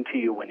bumping into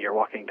you when you're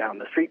walking down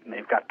the street and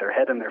they've got their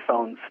head in their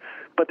phones.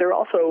 But there are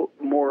also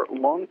more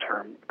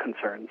long-term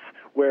concerns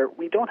where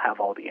we don't have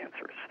all the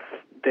answers.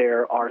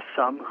 There are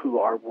some who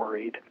are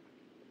worried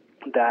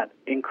that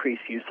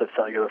increased use of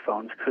cellular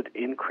phones could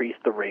increase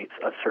the rates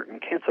of certain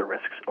cancer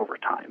risks over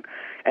time.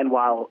 And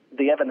while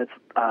the evidence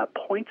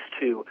points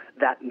to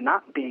that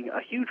not being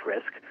a huge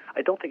risk,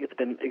 I don't think it's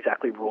been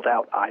exactly ruled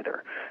out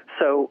either.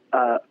 So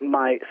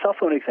my cell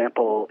phone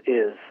example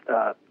is,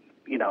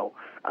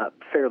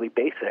 fairly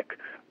basic,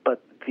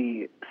 but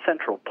the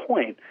central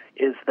point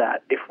is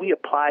that if we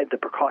applied the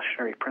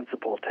precautionary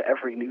principle to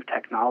every new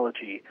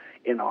technology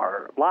in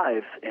our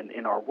lives and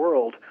in our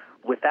world,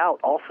 without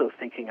also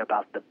thinking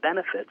about the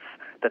benefits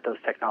that those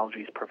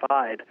technologies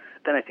provide,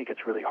 then I think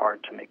it's really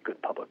hard to make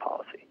good public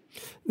policy.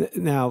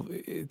 Now,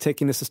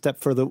 taking this a step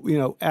further,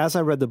 as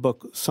I read the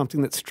book,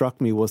 something that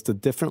struck me was the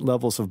different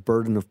levels of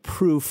burden of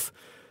proof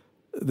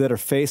that are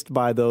faced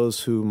by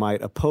those who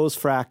might oppose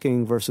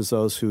fracking versus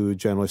those who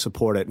generally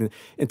support it.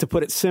 And to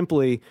put it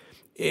simply,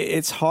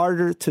 it's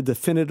harder to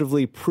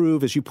definitively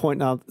prove, as you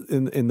point out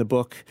in the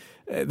book,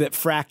 that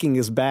fracking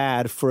is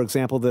bad, for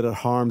example, that it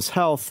harms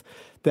health,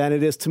 than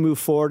it is to move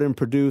forward and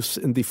produce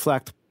and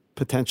deflect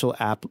potential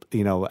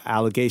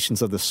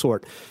allegations of the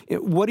sort.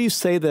 What do you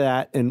say to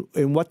that, and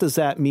what does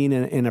that mean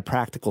in a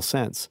practical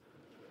sense?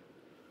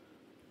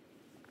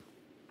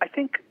 I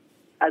think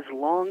as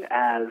long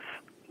as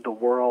the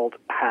world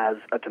has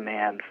a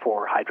demand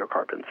for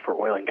hydrocarbons, for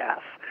oil and gas,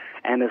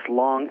 and as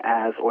long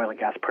as oil and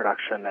gas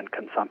production and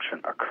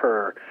consumption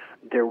occur,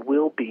 there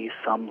will be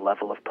some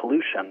level of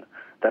pollution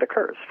that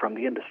occurs from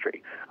the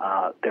industry.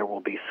 There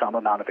will be some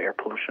amount of air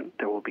pollution.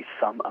 There will be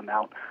some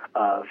amount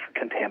of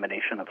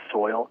contamination of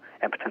soil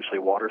and potentially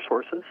water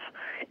sources.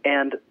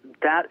 And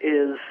that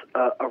is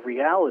a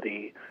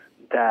reality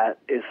that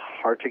is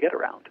hard to get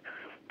around.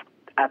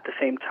 At the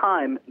same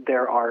time,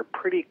 there are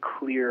pretty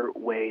clear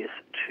ways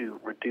to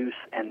reduce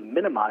and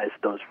minimize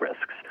those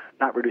risks,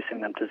 not reducing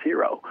them to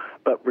zero,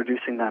 but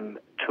reducing them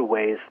to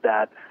ways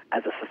that,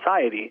 as a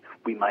society,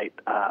 we might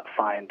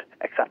find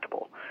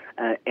acceptable.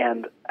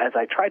 And as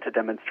I tried to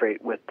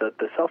demonstrate with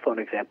the cell phone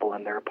example,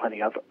 and there are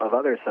plenty of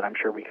others that I'm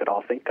sure we could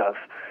all think of,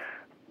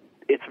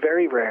 it's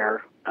very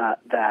rare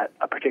that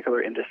a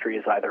particular industry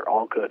is either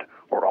all good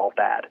or all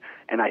bad.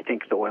 And I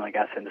think the oil and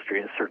gas industry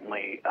is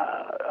certainly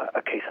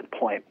a case in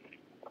point.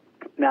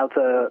 Now,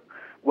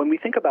 when we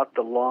think about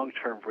the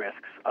long-term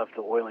risks of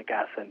the oil and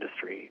gas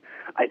industry,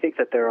 I think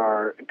that there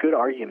are good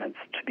arguments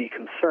to be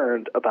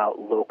concerned about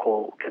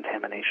local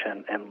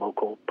contamination and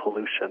local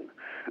pollution.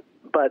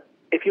 But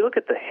if you look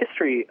at the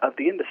history of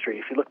the industry,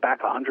 if you look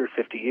back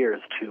 150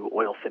 years to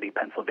Oil City,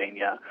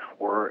 Pennsylvania,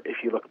 or if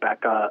you look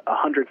back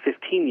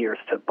 115 years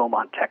to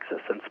Beaumont,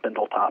 Texas, and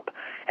Spindletop,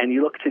 and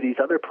you look to these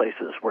other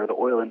places where the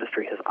oil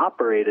industry has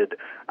operated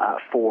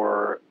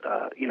for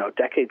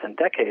decades and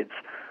decades,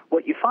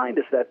 what you find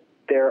is that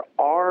there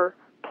are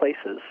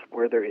places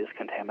where there is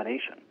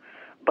contamination.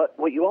 But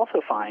what you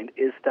also find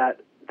is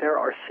that there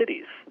are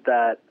cities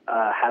that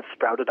have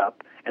sprouted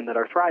up and that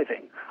are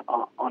thriving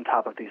on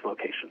top of these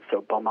locations.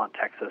 So Beaumont,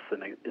 Texas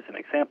is an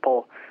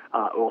example,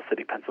 Oil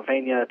City,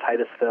 Pennsylvania,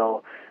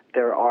 Titusville.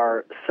 There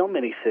are so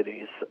many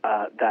cities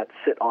that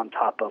sit on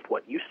top of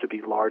what used to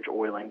be large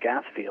oil and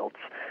gas fields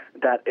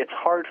that it's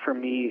hard for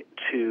me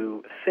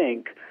to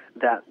think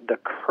that the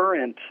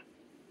current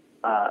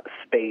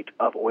spate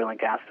of oil and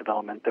gas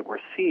development that we're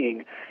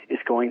seeing is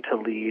going to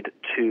lead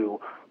to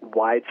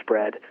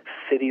widespread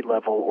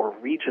city-level or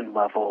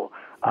region-level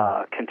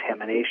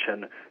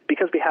contamination,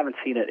 because we haven't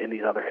seen it in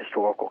these other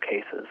historical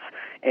cases.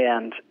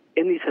 And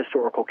in these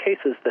historical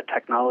cases, the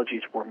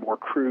technologies were more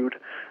crude,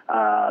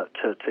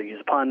 to use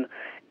a pun,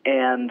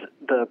 and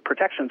the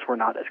protections were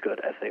not as good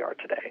as they are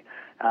today.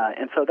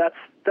 And so that's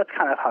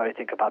kind of how I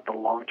think about the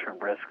long-term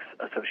risks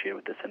associated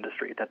with this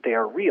industry, that they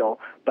are real,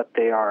 but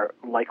they are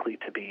likely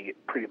to be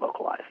pretty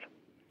localized.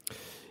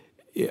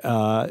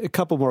 A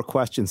couple more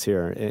questions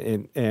here,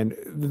 and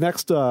the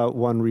next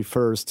one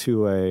refers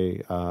to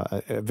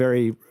a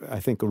very, I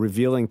think, a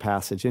revealing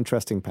passage,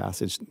 interesting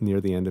passage near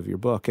the end of your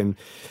book, and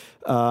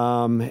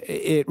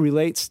it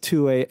relates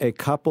to a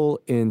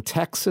couple in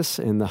Texas,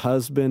 and the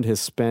husband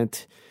has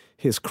spent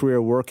his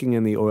career working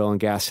in the oil and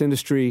gas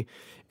industry,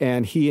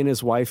 and he and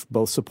his wife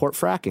both support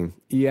fracking.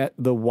 Yet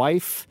the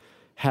wife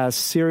has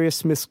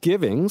serious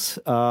misgivings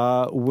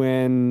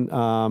when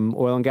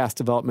oil and gas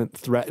development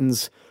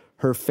threatens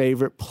her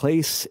favorite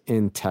place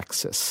in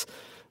Texas.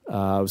 It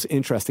was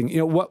interesting. You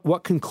know,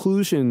 what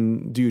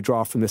conclusion do you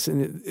draw from this?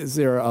 And is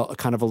there a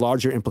kind of a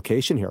larger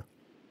implication here?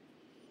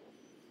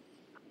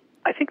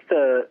 I think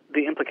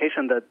the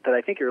implication that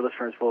I think your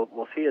listeners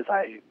will see as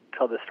I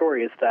tell this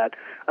story is that,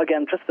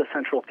 again, just the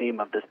central theme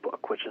of this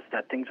book, which is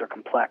that things are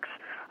complex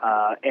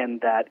and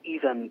that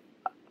even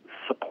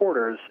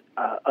supporters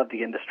of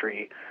the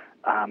industry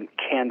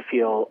can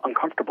feel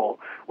uncomfortable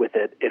with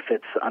it if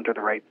it's under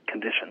the right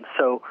conditions.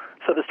 So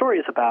the story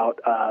is about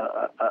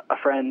a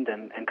friend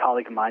and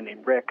colleague of mine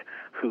named Rick,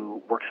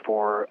 who works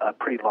for a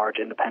pretty large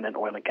independent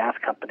oil and gas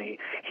company.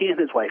 He and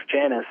his wife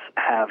Janice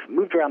have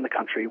moved around the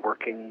country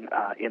working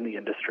in the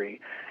industry,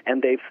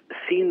 and they've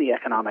seen the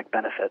economic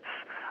benefits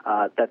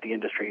that the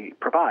industry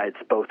provides,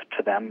 both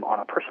to them on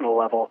a personal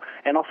level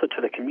and also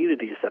to the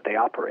communities that they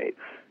operate.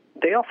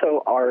 They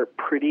also are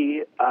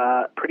pretty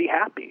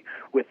happy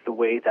with the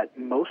way that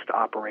most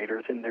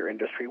operators in their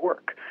industry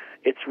work.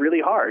 It's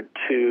really hard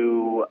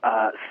to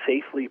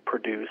safely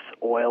produce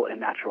oil and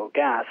natural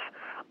gas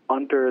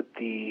under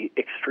the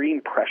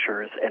extreme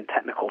pressures and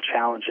technical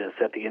challenges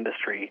that the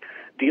industry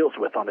deals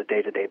with on a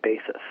day-to-day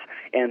basis.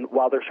 And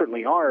while there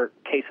certainly are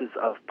cases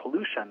of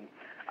pollution,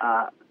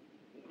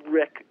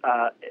 Rick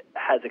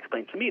has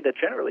explained to me that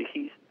generally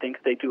he thinks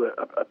they do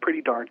a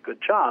pretty darn good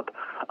job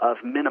of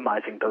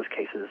minimizing those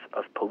cases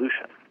of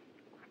pollution.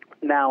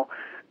 Now,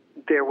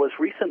 there was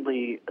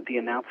recently the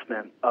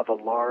announcement of a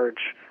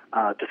large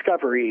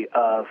discovery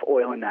of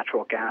oil and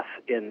natural gas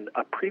in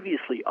a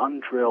previously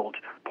undrilled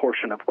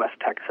portion of West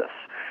Texas.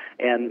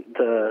 And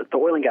the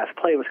oil and gas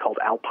play was called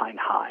Alpine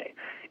High.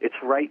 It's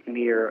right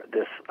near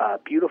this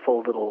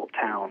beautiful little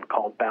town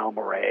called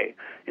Balmorhea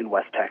in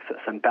West Texas.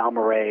 And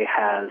Balmorhea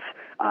has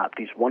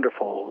these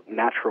wonderful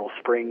natural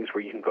springs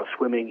where you can go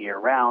swimming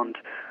year-round.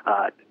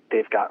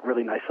 They've got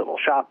really nice little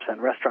shops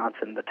and restaurants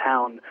in the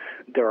town.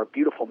 There are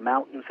beautiful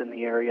mountains in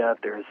the area.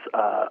 There's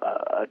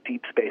a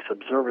deep space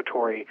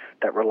observatory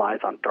that relies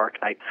on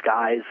dark night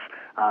skies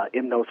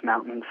in those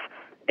mountains.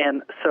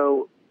 And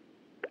so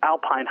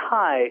Alpine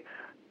High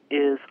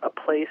is a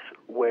place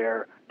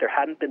where there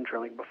hadn't been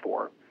drilling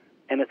before,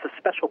 and it's a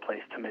special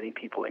place to many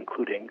people,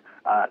 including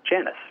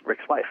Janice,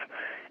 Rick's wife.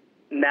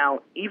 Now,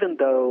 even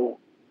though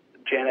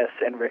Janice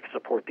and Rick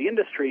support the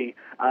industry,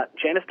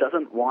 Janice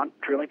doesn't want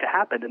drilling to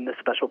happen in this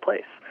special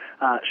place.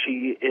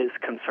 She is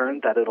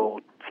concerned that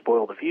it'll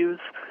spoil the views.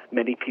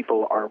 Many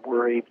people are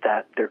worried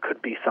that there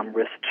could be some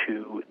risk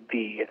to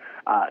the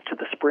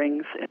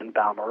springs in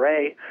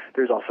Balmorhea.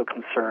 There's also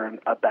concern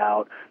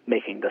about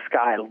making the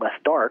sky less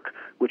dark,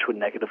 which would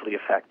negatively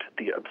affect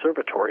the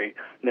observatory.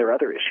 And there are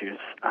other issues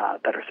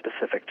that are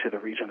specific to the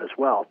region as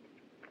well.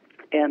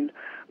 And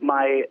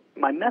my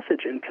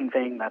message in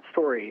conveying that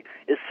story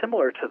is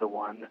similar to the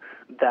one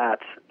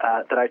that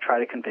I try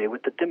to convey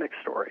with the Dimock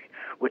story,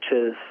 which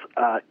is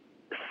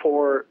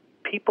for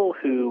people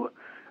who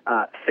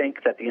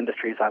think that the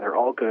industry is either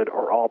all good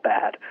or all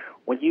bad.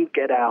 When you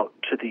get out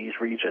to these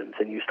regions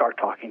and you start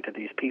talking to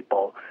these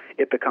people,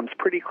 it becomes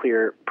pretty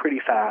clear pretty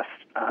fast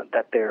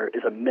that there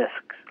is a mix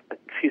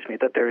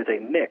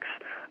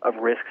of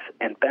risks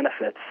and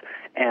benefits,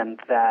 and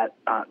that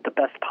the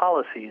best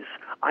policies,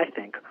 I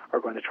think, are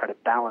going to try to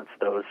balance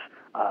those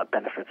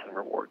benefits and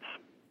rewards.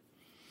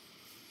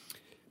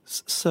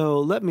 So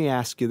let me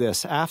ask you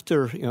this.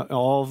 After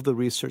all of the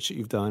research that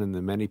you've done and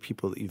the many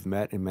people that you've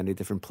met in many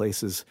different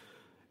places,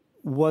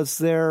 was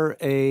there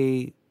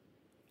a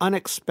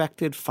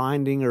unexpected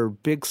finding or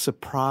big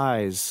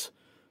surprise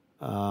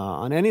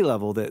on any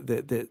level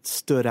that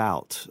stood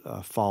out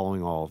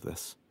following all of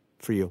this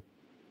for you?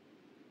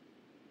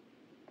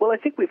 Well, I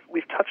think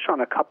we've touched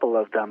on a couple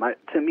of them.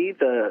 To me,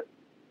 the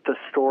the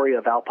story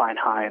of Alpine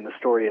High and the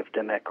story of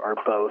DMIC are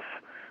both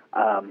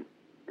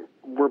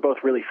were both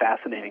really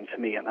fascinating to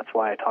me, and that's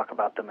why I talk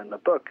about them in the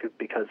book,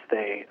 because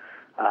they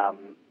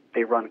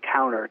run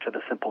counter to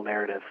the simple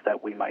narratives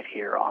that we might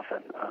hear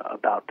often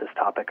about this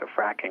topic of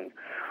fracking.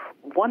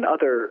 One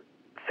other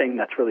thing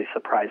that's really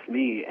surprised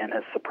me and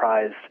has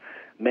surprised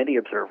many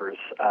observers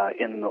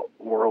in the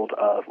world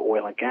of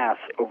oil and gas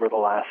over the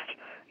last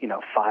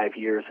 5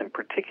 years in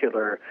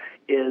particular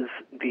is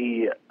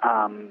the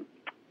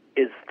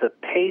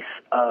pace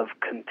of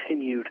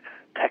continued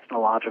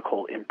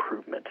technological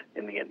improvement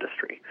in the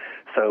industry.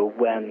 So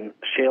when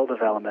shale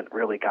development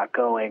really got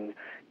going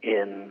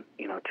in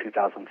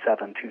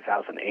 2007,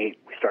 2008,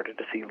 we started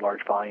to see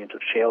large volumes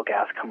of shale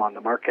gas come on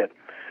the market.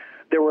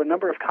 There were a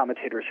number of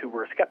commentators who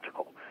were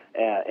skeptical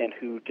and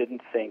who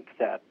didn't think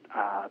that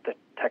the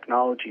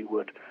technology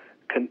would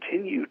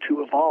continue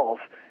to evolve,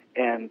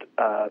 and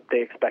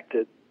they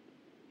expected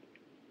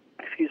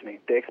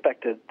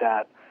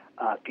that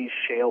these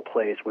shale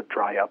plays would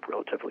dry up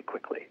relatively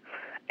quickly.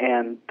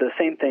 And the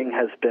same thing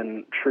has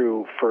been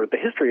true for the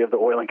history of the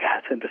oil and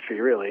gas industry,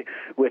 really,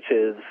 which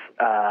is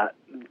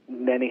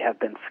many have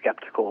been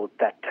skeptical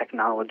that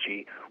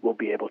technology will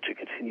be able to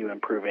continue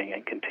improving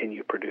and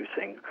continue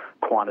producing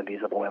quantities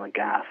of oil and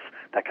gas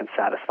that can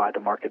satisfy the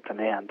market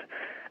demand.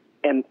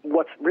 And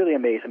what's really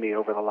amazed me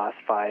over the last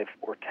 5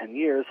 or 10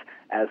 years,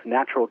 as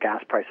natural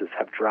gas prices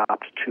have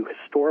dropped to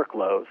historic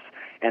lows,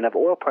 and as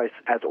oil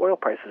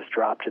prices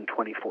dropped in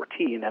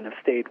 2014 and have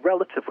stayed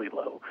relatively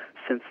low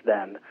since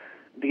then,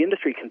 the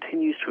industry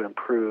continues to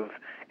improve,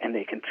 and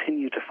they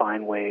continue to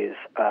find ways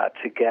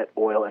to get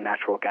oil and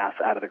natural gas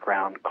out of the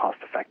ground cost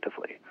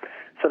effectively.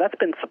 So that's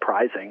been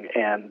surprising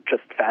and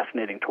just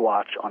fascinating to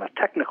watch on a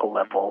technical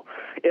level.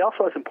 It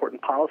also has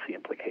important policy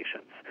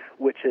implications,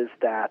 which is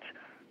that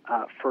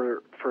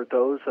for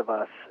those of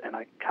us, and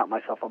I count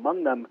myself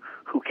among them,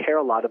 who care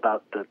a lot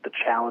about the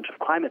challenge of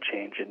climate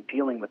change and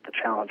dealing with the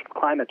challenge of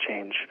climate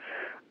change,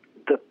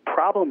 the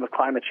problem of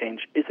climate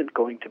change isn't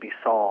going to be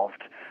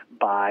solved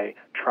by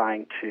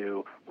trying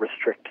to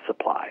restrict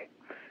supply,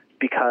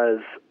 because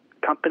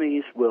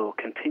companies will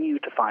continue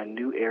to find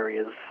new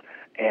areas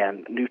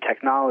and new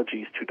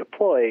technologies to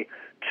deploy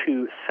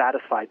to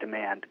satisfy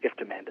demand if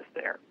demand is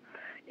there.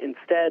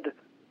 Instead,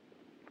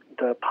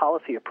 the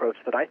policy approach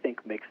that I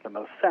think makes the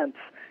most sense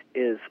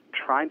is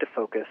trying to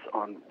focus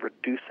on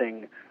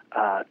reducing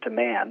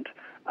demand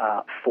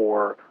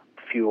for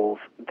fuels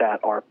that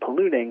are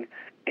polluting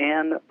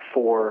and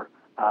for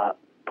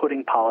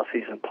putting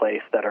policies in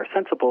place that are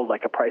sensible,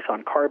 like a price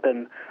on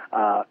carbon,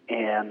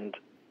 and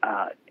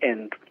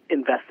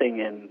investing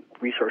in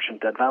research and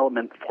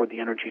development for the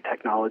energy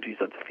technologies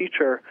of the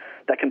future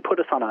that can put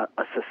us on a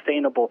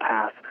sustainable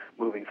path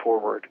moving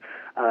forward.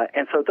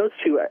 And so those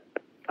two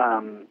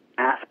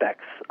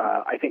aspects,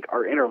 I think,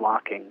 are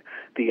interlocking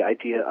the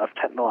idea of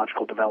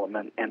technological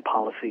development and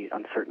policy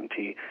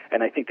uncertainty,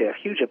 and I think they have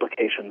huge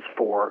implications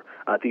for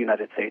the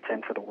United States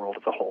and for the world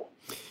as a whole.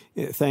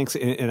 Thanks.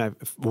 And I have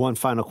one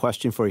final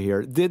question for you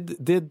here.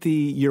 Did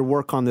your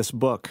work on this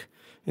book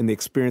and the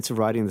experience of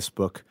writing this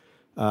book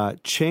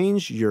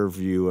change your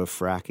view of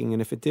fracking?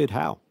 And if it did,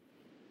 how?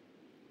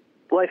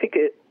 Well, I think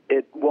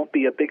it won't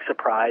be a big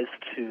surprise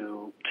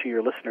to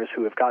your listeners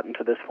who have gotten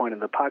to this point in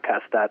the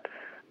podcast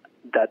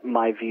that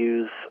my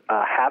views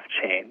have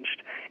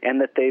changed,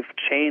 and that they've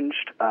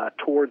changed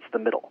towards the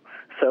middle.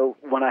 So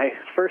when I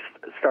first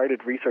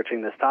started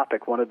researching this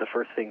topic, one of the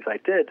first things I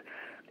did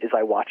is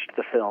I watched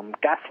the film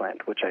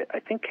Gasland, which I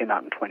think came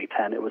out in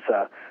 2010. It was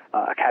a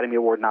Academy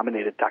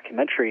Award-nominated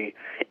documentary,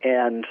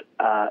 and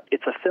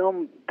it's a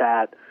film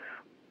that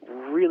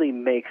really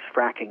makes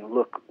fracking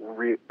look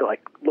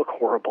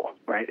horrible,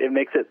 right? It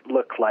makes it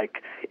look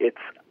like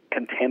it's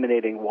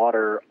contaminating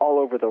water all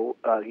over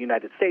the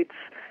United States.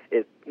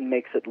 It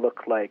makes it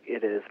look like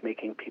it is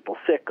making people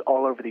sick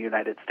all over the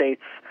United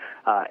States,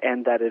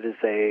 and that it is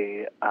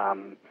a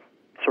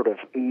sort of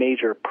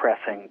major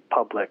pressing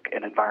public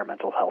and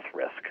environmental health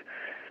risk.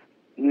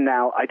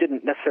 Now, I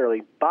didn't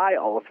necessarily buy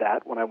all of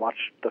that when I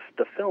watched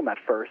the film at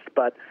first,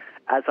 but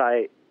as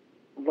I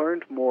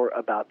learned more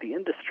about the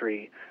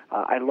industry,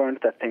 I learned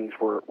that things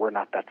were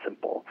not that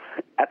simple.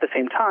 At the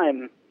same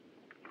time,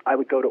 I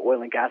would go to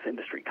oil and gas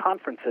industry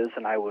conferences,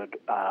 and I would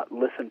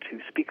listen to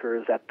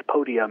speakers at the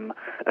podium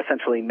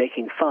essentially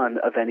making fun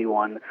of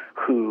anyone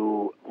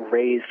who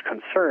raised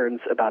concerns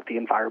about the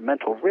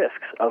environmental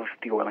risks of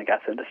the oil and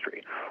gas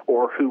industry,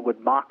 or who would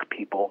mock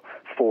people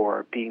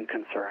for being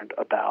concerned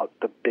about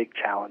the big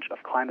challenge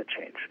of climate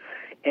change.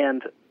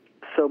 And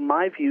so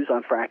my views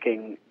on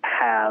fracking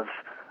have,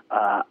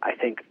 I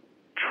think,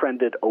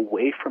 trended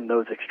away from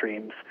those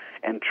extremes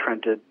and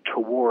trended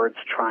towards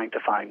trying to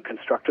find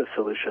constructive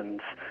solutions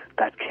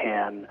that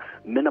can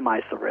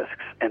minimize the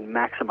risks and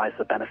maximize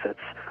the benefits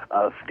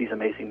of these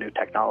amazing new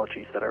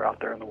technologies that are out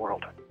there in the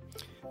world.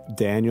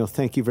 Daniel,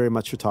 thank you very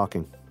much for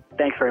talking.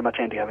 Thanks very much,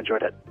 Andy. I've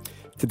enjoyed it.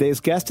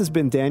 Today's guest has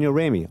been Daniel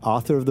Ramey,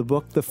 author of the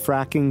book, The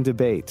Fracking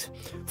Debate.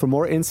 For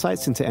more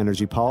insights into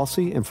energy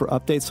policy and for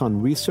updates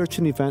on research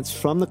and events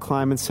from the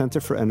Kleinman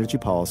Center for Energy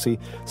Policy,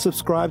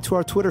 subscribe to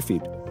our Twitter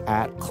feed.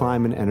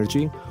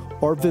 @KleimanEnergy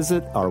or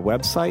visit our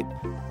website,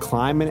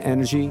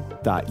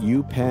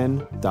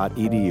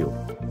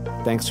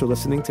 kleimanenergy.upenn.edu. Thanks for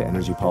listening to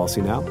Energy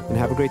Policy Now, and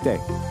have a great day.